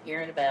kept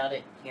hearing about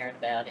it,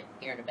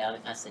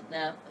 and I said,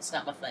 no, that's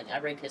not my thing. I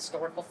read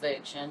historical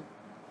fiction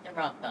and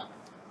rom-com.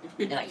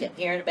 And I kept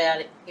hearing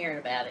about it.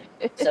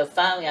 So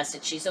finally I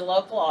said, she's a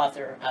local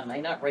author. I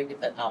may not read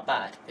it, but I'll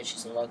buy it because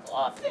she's a local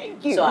author.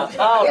 Thank you. So I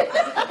bought it,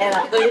 and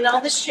I put it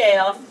on the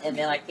shelf, and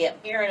then I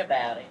kept hearing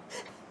about it.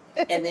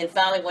 And then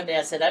finally one day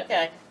I said,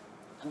 okay,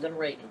 I'm going to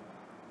read it.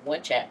 1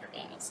 chapter,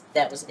 guys.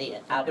 That was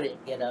it. I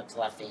wouldn't get up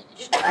till I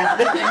finished. And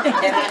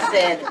I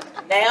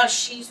said, now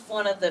she's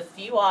one of the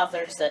few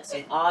authors that's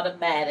an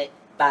automatic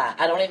buy.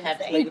 I don't even have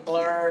to read a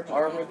blurb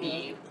or a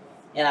review.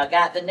 And I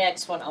got the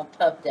next one on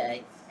Pub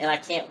Day. And I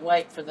can't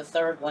wait for the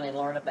 3rd one and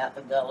learn about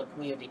the Gullah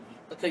community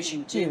because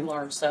you do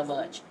learn so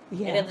much.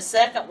 Yeah. And in the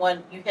 2nd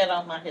one, you hit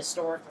on my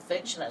historical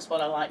fiction. That's what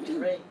I like to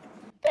read.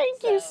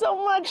 Thank you so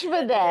much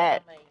for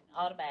that. I mean,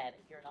 automatic.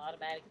 You're an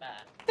automatic buy.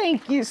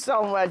 Thank you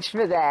so much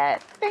for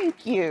that. Thank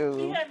She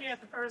you. had me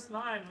at the first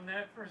line when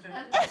that first.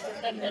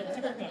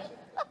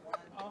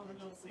 All the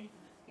little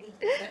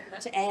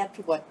scenes. To add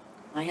to what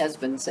my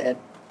husband said,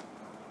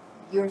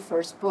 your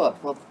first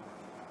book, well,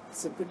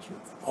 it's a good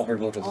All her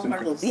little All Our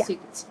Little Yeah.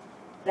 Secrets.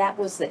 That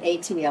was the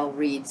ATL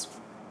Reads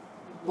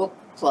book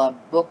club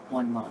book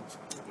 1 month,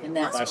 and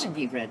that's when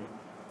he read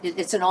it.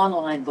 It's an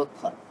online book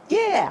club.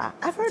 Yeah,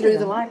 I've heard Through of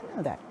the that. library. I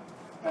know that.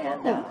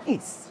 And Oh,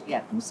 nice.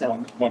 yeah,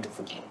 so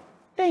Wonderful.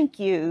 Thank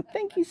you.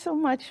 Thank you so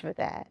much for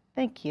that.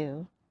 Thank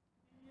you.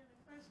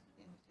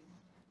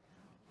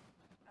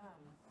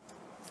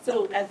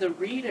 So as a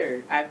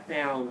reader, I've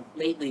found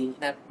lately,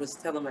 and I was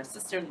telling my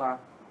sister-in-law,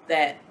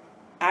 that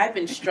I've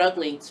been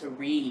struggling to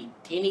read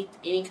any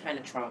kind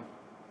of trauma.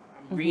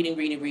 I'm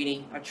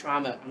reading a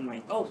trauma. I'm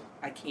like, oh,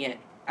 I can't.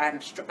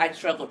 I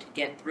struggle to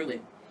get through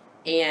it.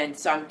 And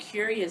so I'm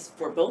curious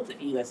for both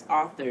of you as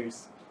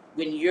authors,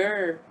 when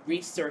you're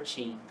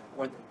researching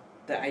or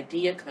the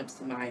idea comes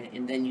to mind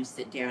and then you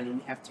sit down and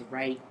you have to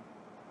write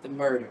the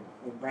murder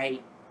or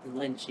write the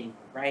lynching,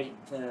 write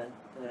the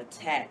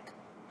attack,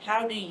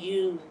 how do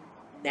you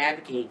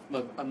navigate from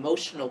an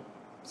emotional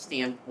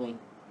standpoint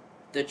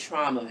the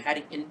trauma, how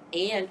to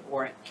and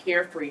or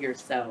care for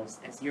yourselves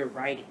as you're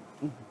writing?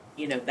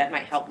 You know, that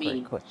might help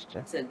me Great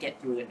question. to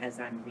get through it as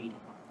I'm reading.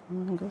 You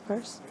want to go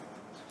first?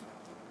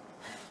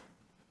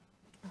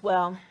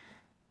 Well,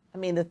 I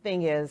mean, the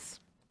thing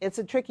is, it's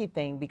a tricky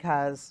thing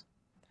because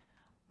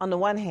on the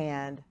one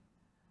hand,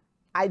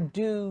 I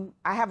do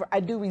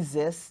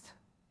resist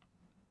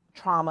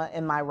trauma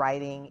in my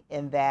writing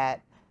in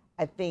that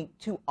I think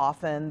too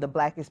often the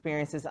Black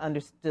experience is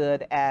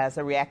understood as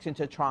a reaction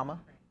to trauma.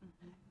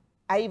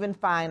 I even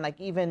find, like,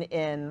 even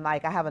in,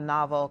 like, I have a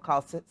novel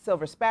called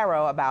Silver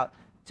Sparrow about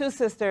 2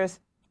 sisters.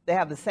 They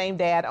have the same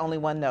dad, only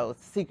one knows.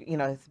 Secret, you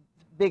know, it's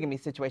bigamy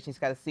situation. He's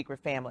got a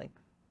secret family.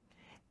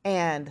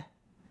 And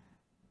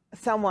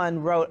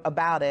someone wrote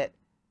about it.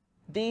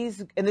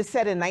 And it's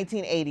set in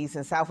 1980s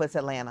in Southwest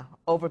Atlanta,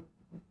 over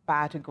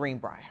by to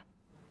Greenbrier.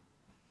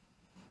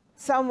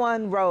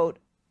 Someone wrote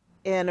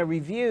in a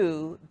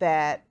review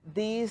that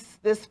this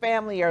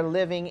family are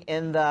living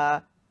in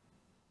the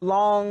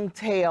long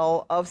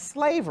tail of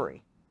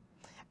slavery.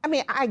 I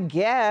mean, I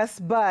guess,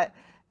 but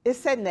it's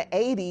set in the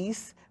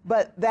 80s,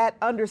 but that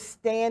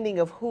understanding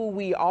of who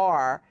we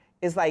are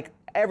is like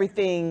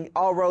everything,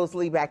 all roads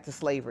lead back to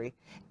slavery.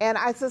 And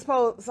I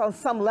suppose on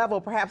some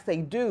level, perhaps they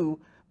do,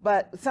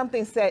 but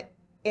something set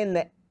in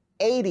the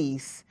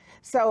 80s.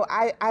 So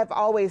I've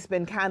always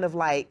been kind of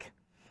like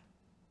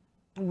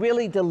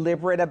really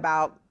deliberate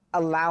about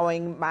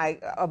allowing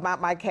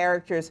my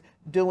characters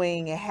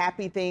doing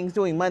happy things,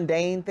 doing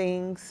mundane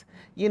things,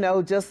 you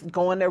know, just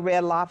going to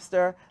Red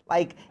Lobster.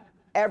 Like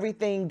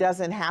everything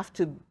doesn't have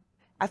to,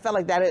 I felt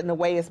like that in a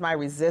way is my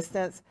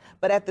resistance.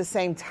 But at the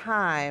same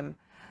time,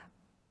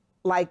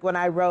 like when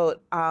I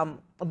wrote a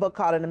book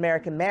called An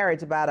American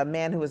Marriage about a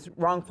man who was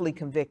wrongfully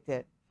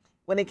convicted,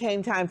 when it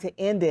came time to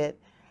end it,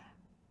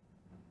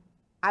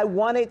 I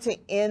wanted to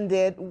end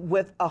it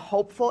with a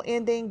hopeful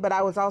ending, but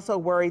I was also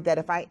worried that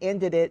if I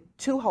ended it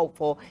too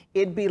hopeful,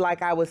 it'd be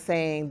like I was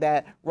saying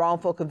that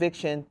wrongful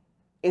conviction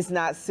is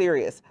not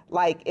serious.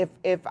 Like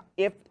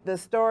if the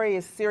story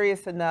is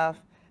serious enough,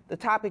 the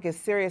topic is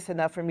serious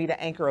enough for me to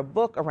anchor a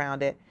book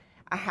around it,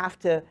 I have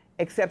to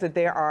accept that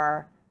there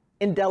are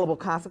indelible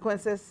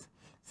consequences.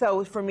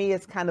 So for me,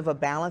 it's kind of a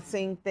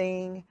balancing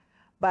thing.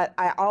 But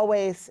I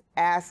always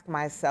ask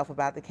myself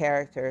about the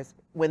characters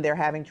when they're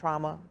having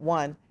trauma.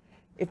 One,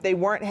 if they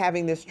weren't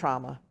having this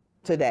trauma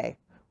today,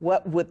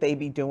 what would they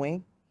be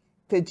doing?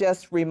 To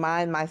just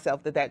remind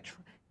myself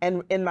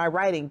and in my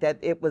writing, that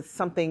it was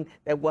something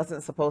that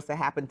wasn't supposed to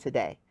happen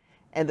today.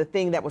 And the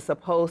thing that was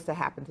supposed to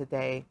happen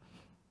today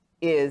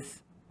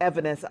is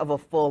evidence of a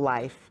full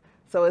life.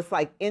 So it's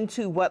like,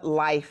 into what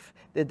life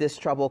did this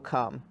trouble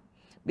come?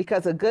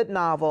 Because a good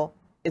novel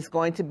is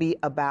going to be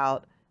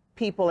about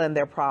people and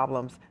their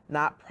problems,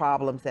 not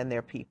problems and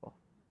their people.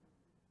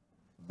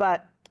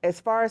 But as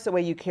far as the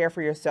way you care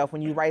for yourself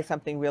when you write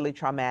something really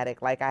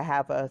traumatic, like I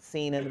have a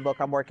scene in the book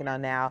I'm working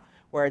on now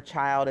where a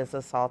child is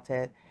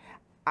assaulted.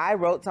 I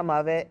wrote some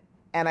of it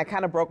and I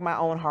kind of broke my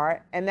own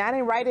heart, and I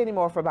didn't write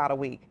anymore for about a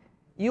week.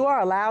 You are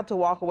allowed to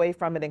walk away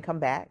from it and come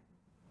back.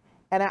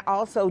 And I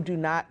also do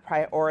not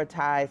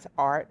prioritize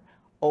art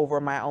over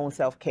my own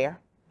self-care.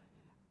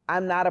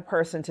 I'm not a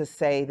person to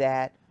say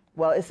that,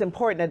 well, it's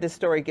important that this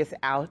story gets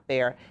out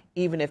there,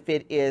 even if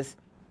it is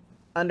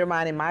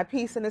undermining my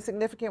peace in a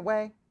significant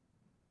way.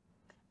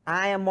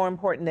 I am more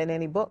important than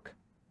any book.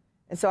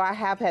 And so I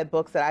have had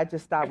books that I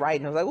just stopped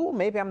writing. I was like, oh,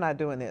 maybe I'm not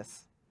doing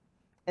this.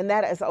 And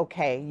that is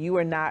okay. You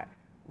are not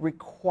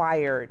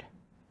required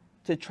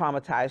to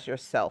traumatize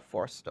yourself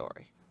for a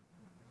story.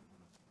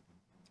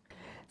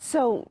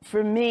 So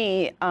for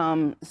me,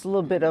 it's a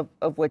little bit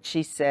of what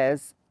she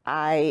says.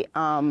 I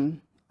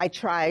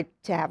try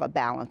to have a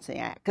balancing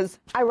act because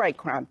I write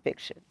crime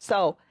fiction.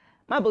 So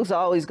my books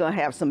are always going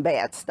to have some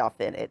bad stuff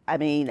in it. I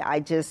mean,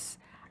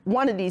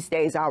 one of these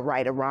days I'll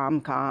write a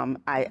rom-com.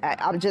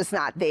 I'm just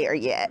not there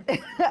yet.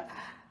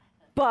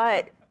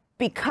 But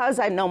because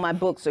I know my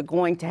books are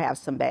going to have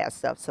some bad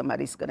stuff,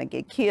 somebody's going to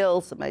get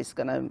killed, somebody's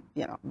going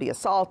to, be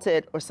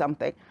assaulted or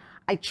something,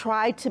 I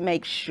try to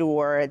make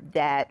sure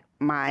that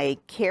my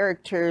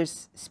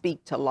characters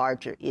speak to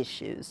larger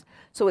issues.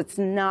 So it's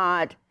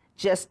not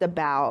just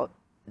about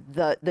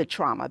the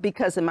trauma.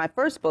 Because in my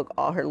first book,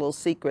 All Her Little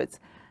Secrets,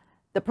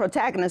 the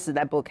protagonist of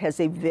that book has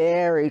a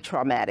very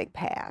traumatic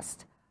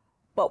past.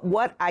 But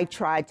what I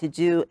tried to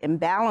do in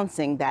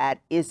balancing that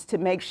is to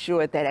make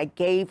sure that I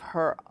gave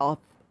her a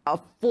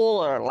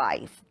fuller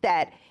life,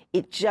 that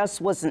it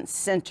just wasn't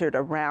centered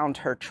around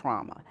her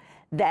trauma,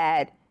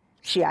 that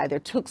she either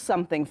took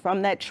something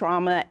from that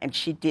trauma and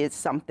she did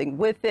something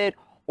with it,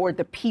 or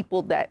the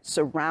people that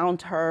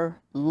surround her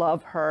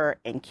love her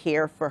and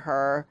care for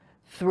her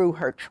through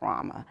her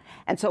trauma.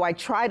 And so I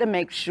try to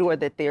make sure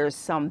that there's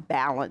some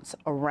balance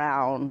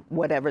around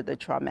whatever the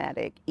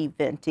traumatic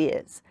event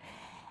is.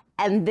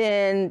 And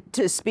then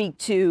to speak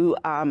to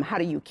how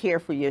do you care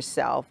for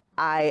yourself,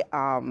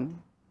 I'm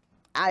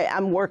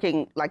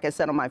working, like I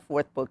said, on my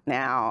fourth book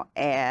now,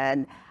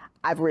 and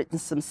I've written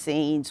some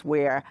scenes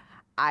where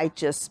I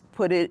just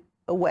put it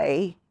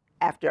away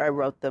after I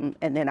wrote them,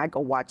 and then I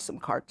go watch some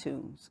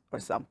cartoons or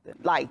something.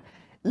 Like,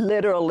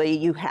 literally,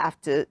 you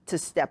have to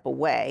step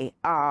away.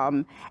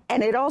 And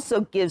it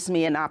also gives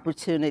me an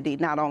opportunity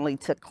not only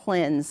to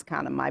cleanse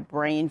kind of my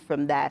brain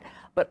from that,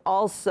 but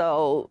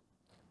also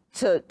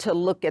to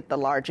look at the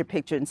larger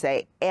picture and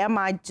say, am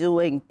I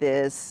doing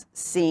this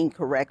scene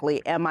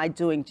correctly? Am I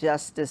doing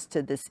justice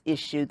to this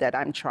issue that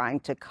I'm trying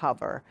to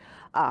cover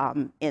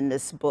in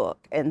this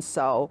book? And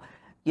so,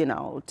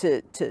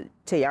 to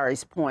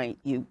Tayari's point,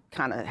 you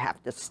kind of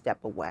have to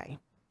step away.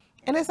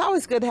 And it's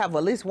always good to have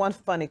at least one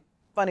funny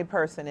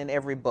person in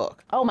every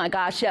book. Oh my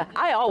gosh, yeah.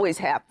 I always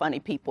have funny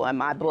people in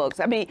my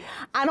books. I mean,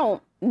 I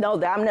don't know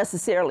that I'm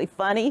necessarily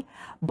funny,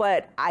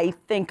 but I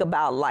think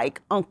about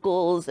like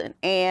uncles and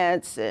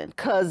aunts and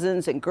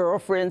cousins and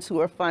girlfriends who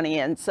are funny.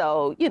 And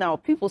so,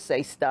 people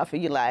say stuff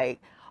and you're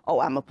like, oh,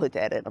 I'm gonna put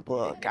that in a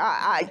book.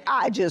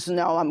 I just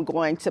know I'm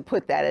going to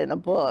put that in a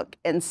book.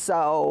 And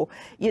so,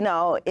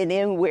 and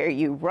in Where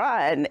You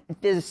Run,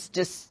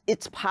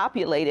 it's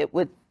populated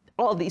with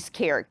all these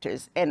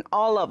characters, and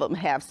all of them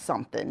have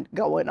something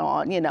going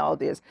on.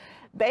 There's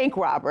bank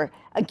robber,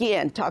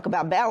 again, talk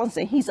about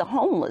balancing. He's a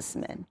homeless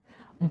man,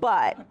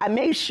 but I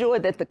made sure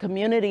that the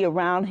community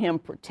around him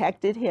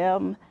protected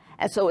him.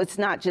 And so it's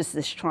not just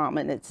this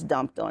trauma and it's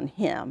dumped on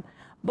him,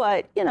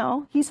 but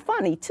he's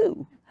funny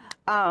too.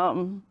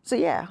 So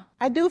yeah.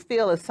 I do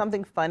feel if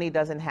something funny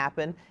doesn't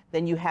happen,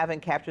 then you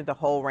haven't captured the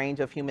whole range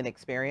of human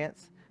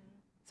experience.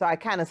 So I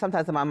kind of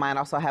sometimes in my mind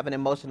also have an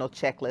emotional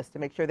checklist to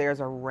make sure there's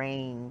a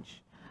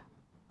range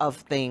of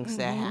things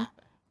that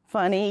happen.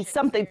 Funny,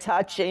 something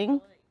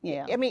touching.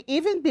 Yeah. I mean,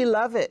 even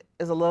Beloved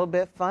is a little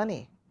bit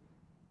funny.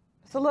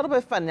 It's a little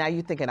bit funny. Now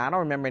you're thinking, I don't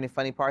remember any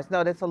funny parts.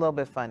 No, that's a little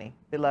bit funny.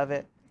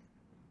 Beloved.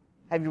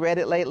 Have you read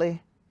it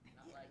lately?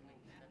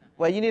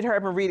 Well, you need to hurry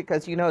up and read it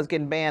because you know it's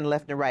getting banned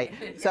left and right.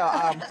 So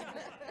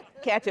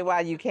catch it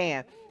while you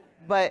can.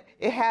 But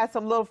it has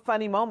some little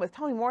funny moments.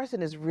 Toni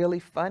Morrison is really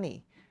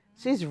funny.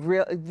 She's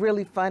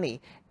really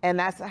funny. And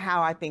that's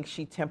how I think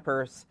she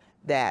tempers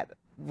that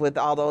with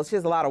all those. She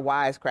has a lot of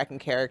wisecracking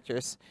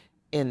characters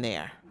in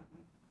there.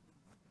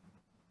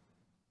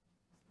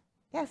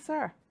 Yes,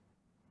 sir.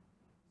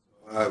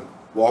 I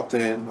walked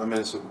in, I'm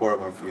in support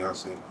of my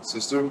fiance and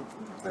sister.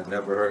 I'd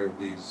never heard of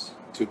these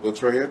two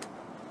books right here.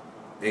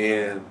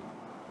 And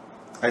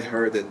I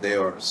heard that they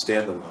are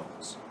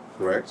standalones,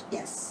 correct?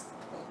 Yes.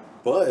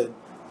 But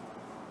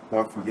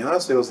my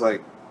fiance was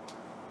like,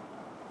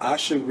 I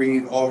should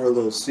read All Her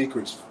Little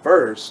Secrets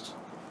first.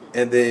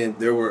 And then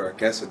there were, I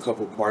guess, a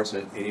couple parts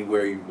in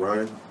Anywhere You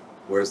Run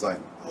where it's like,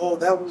 oh,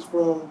 that was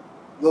from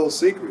Little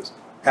Secrets.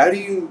 How do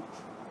you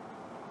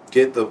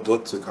get the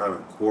book to kind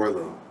of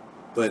correlate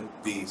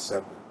but be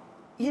separate?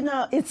 You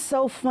know, it's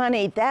so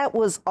funny. That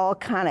was all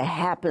kind of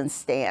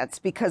happenstance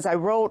because I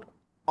wrote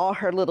All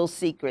Her Little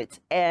Secrets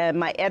and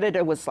my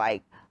editor was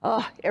like,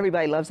 oh,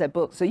 everybody loves that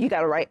book, so you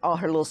got to write All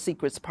Her Little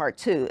Secrets Part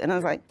 2. And I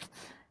was like,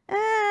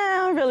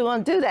 I don't really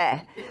want to do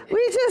that.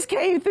 We just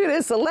came through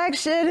this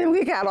election and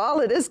we got all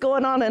of this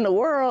going on in the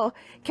world.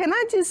 Can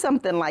I do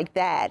something like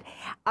that?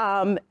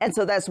 And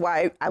so that's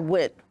why I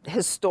went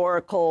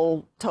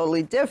historical,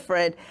 totally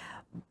different.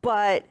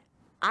 But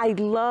I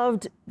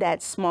loved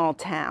that small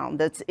town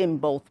that's in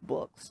both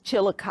books,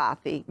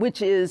 Chillicothe,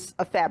 which is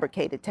a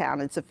fabricated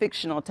town. It's a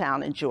fictional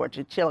town in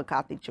Georgia,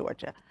 Chillicothe,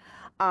 Georgia.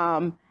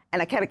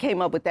 And I kind of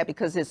came up with that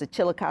because there's a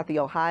Chillicothe,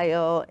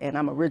 Ohio, and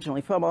I'm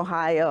originally from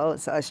Ohio,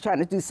 so I was trying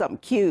to do something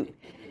cute.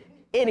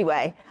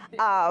 Anyway,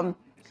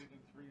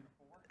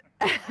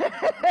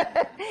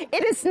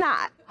 it is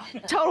not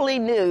totally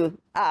new,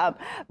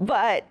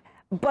 but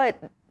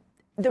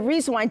the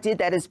reason why I did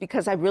that is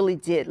because I really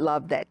did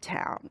love that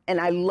town. And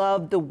I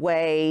loved the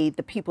way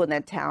the people in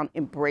that town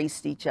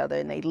embraced each other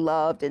and they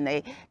loved and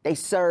they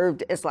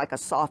served as like a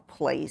soft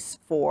place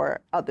for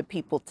other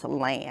people to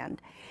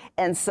land.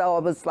 And so I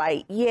was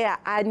like, yeah,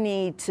 I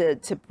need to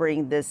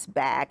bring this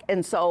back.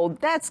 And so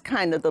that's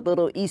kind of the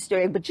little Easter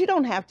egg, but you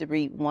don't have to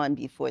read one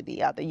before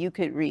the other. You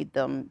could read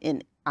them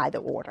in either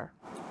order.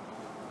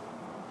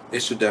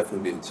 It should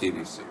definitely be a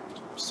TV series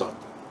or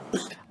something.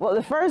 Well,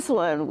 the first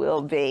one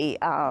will be,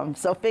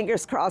 so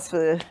fingers crossed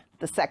for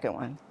the second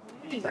one.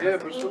 Yeah,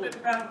 for sure.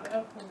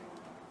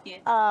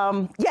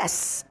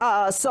 Yes,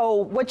 so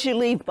What You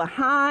Leave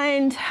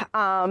Behind,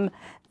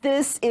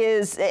 this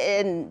is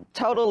in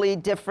totally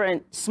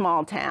different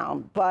small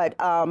town, but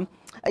a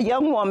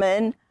young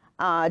woman,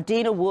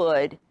 Dina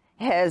Wood,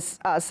 has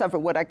suffered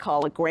what I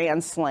call a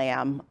grand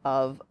slam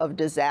of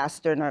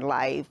disaster in her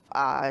life.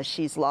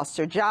 She's lost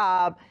her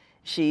job,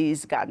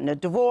 she's gotten a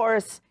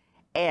divorce,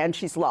 and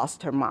she's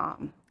lost her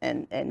mom.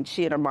 And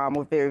she and her mom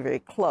were very, very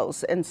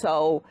close. And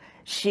so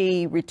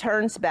she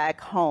returns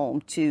back home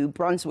to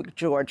Brunswick,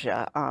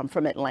 Georgia,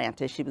 from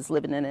Atlanta. She was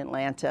living in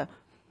Atlanta.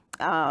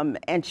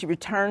 And she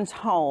returns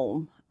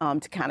home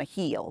to kind of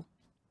heal.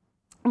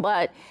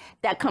 But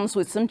that comes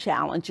with some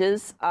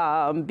challenges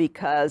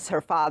because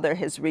her father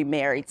has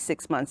remarried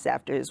 6 months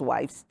after his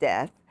wife's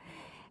death.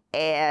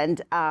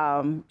 And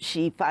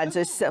she finds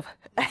herself...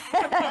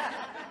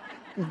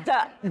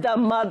 The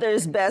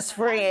mother's best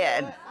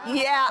friend.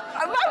 Yeah,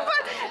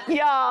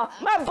 y'all,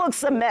 my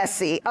books are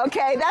messy,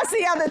 okay? That's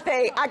the other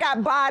thing. I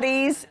got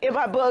bodies in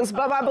my books,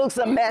 but my books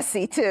are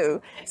messy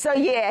too. So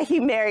yeah,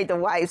 he married the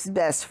wife's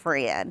best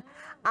friend.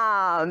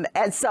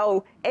 And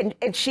so, and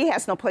she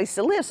has no place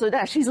to live, so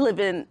now she's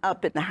living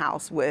up in the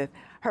house with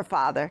her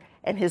father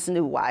and his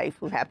new wife,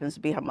 who happens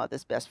to be her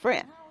mother's best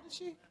friend. How old is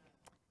she?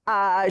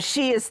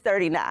 She is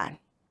 39.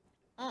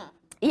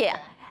 Yeah.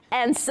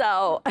 And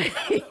so,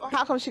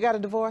 how come she got a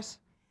divorce?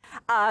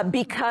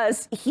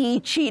 Because he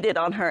cheated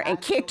on her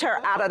and kicked her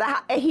out of the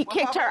house. He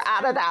kicked her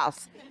out of the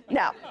house.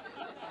 No,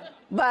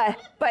 but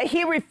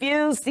he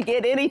refused to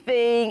get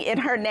anything in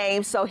her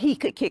name so he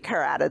could kick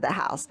her out of the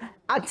house.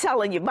 I'm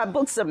telling you, my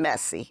books are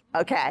messy,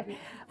 okay?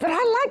 But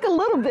I like a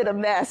little bit of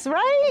mess,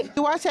 right?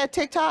 You watch that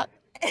TikTok?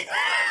 So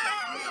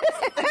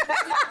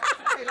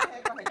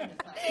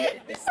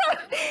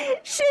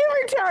she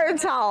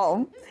returns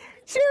home.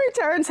 She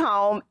returns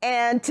home,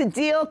 and to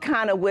deal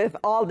kind of with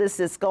all this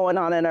that's going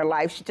on in her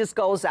life, she just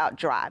goes out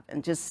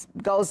driving, just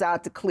goes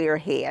out to clear her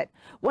head.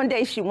 One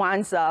day she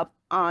winds up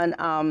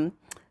on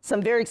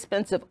some very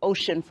expensive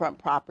oceanfront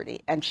property,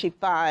 and she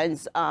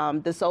finds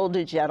this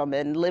older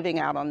gentleman living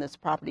out on this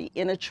property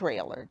in a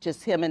trailer,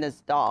 just him and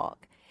his dog.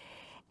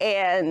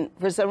 and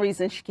for some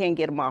reason she can't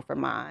get him off her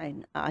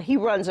mind. He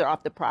runs her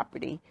off the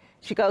property.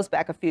 She goes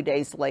back a few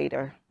days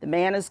later. The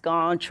man is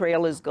gone,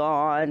 trailer's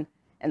gone,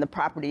 and the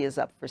property is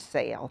up for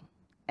sale.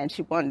 And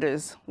she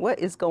wonders, what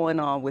is going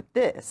on with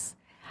this?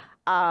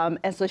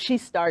 And so she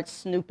starts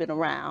snooping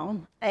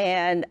around,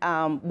 and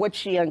what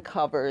she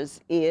uncovers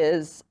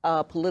is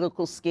a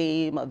political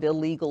scheme of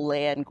illegal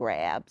land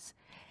grabs.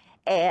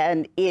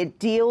 And it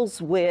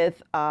deals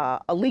with a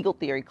legal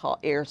theory called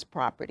heirs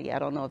property. I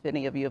don't know if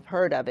any of you have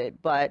heard of it,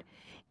 but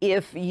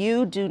if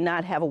you do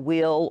not have a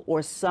will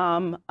or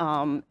some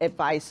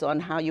advice on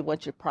how you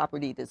want your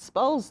property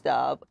disposed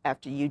of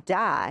after you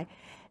die,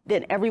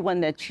 then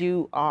everyone that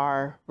you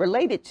are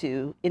related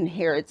to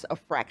inherits a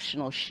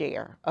fractional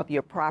share of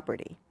your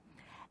property.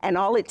 And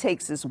all it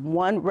takes is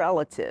one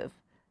relative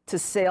to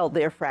sell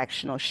their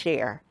fractional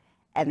share,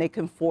 and they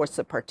can force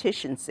a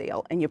partition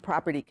sale, and your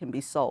property can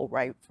be sold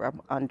right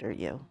from under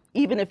you.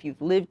 Even if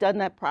you've lived on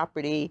that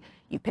property,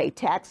 you pay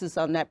taxes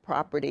on that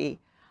property.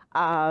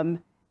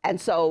 And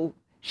so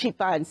she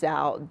finds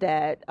out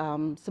that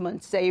some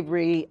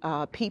unsavory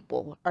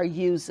people are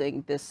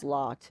using this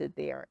law to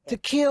their To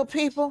kill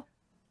people?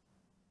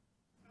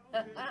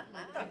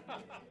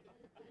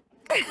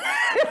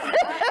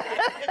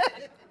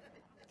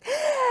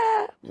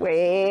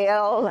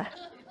 Well,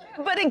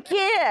 but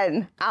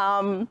again,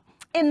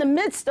 in the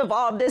midst of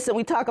all this, and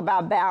we talk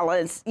about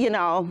balance, you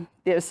know,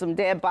 there's some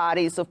dead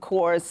bodies, of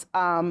course,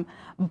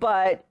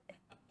 but,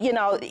 you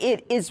know,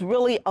 it is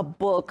really a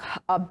book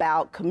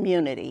about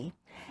community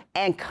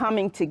and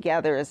coming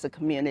together as a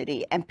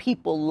community and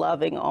people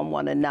loving on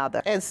one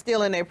another. And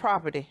stealing their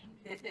property.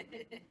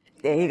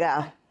 There you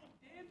go. Dead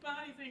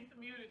bodies in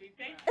community.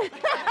 Thank you.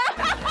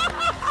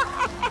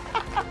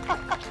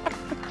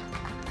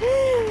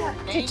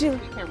 Did you?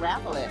 We can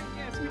raffle it.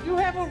 Yes, we do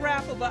have a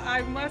raffle, but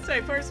I must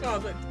say, first of all,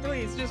 but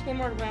please, just one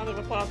more round of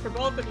applause for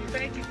both of you.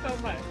 Thank you so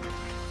much.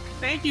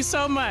 Thank you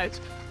so much.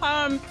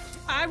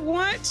 I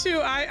want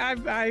to,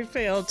 I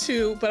failed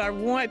too, but I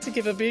want to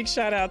give a big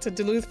shout out to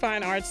Duluth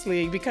Fine Arts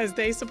League because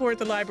they support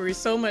the library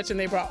so much and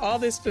they brought all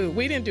this food.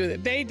 We didn't do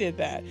that, they did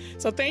that.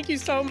 So thank you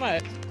so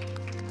much.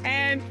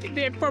 And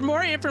for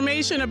more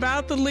information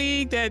about the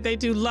league, that they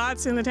do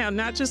lots in the town,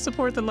 not just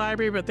support the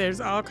library, but there's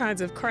all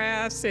kinds of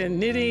crafts and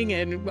knitting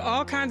and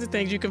all kinds of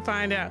things you can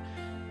find out.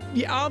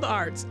 Yeah, all the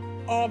arts.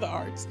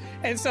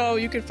 And so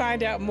you can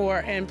find out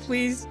more. And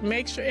please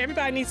make sure,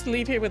 everybody needs to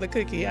leave here with a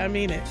cookie. I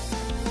mean it.